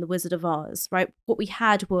screen in The Wizard of Oz, right? What we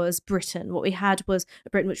had was Britain. What we had was a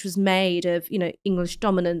Britain which was made of, English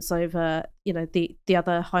dominance over, the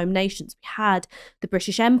other home nations. We had the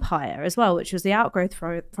British Empire as well, which was the outgrowth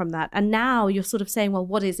from that. And now you're sort of saying, well,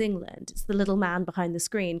 what is England? It's the little man behind the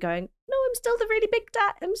screen going, no, I'm still the really big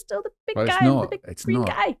dad. I'm still the big guy. I'm the big green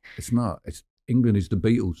guy. It's not. England is the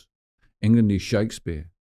Beatles. England is Shakespeare.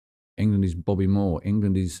 England is Bobby Moore.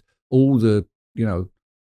 England is all the,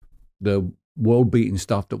 the world-beating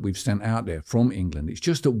stuff that we've sent out there from England. It's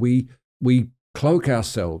just that we cloak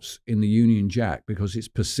ourselves in the Union Jack because it's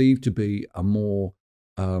perceived to be a more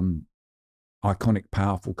iconic,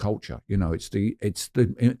 powerful culture. It's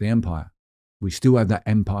the empire. We still have that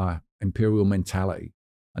imperial mentality,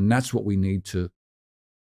 and that's what we need to.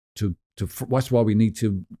 That's why we need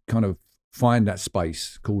to kind of find that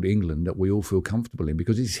space called England that we all feel comfortable in,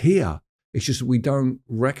 because it's here. It's just that we don't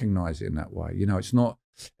recognize it in that way. It's not.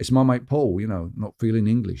 It's my mate Paul, not feeling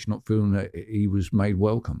English, not feeling that he was made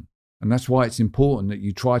welcome. And that's why it's important that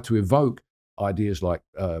you try to evoke ideas like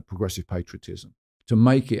progressive patriotism, to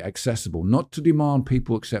make it accessible, not to demand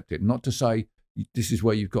people accept it, not to say this is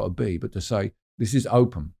where you've got to be, but to say this is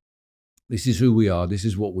open. This is who we are. This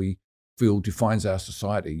is what we feel defines our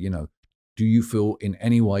society. Do you feel in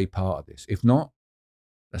any way part of this? If not,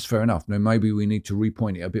 that's fair enough. Then maybe we need to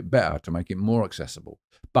repoint it a bit better to make it more accessible.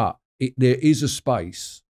 But there is a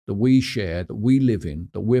space that we share, that we live in,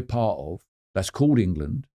 that we're part of, that's called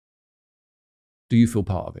England. Do you feel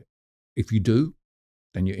part of it? If you do,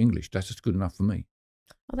 then you're English. That's just good enough for me.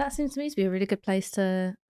 Well, that seems to me to be a really good place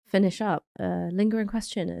to finish up. Lingering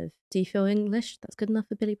question of, do you feel English? That's good enough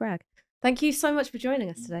for Billy Bragg. Thank you so much for joining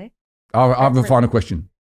us today. I have a final question.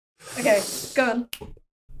 Okay, go on.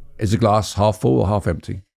 Is the glass half full or half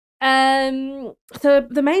empty?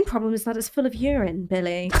 The main problem is that it's full of urine,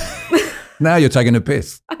 Billy. Now you're taking a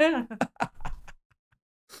piss.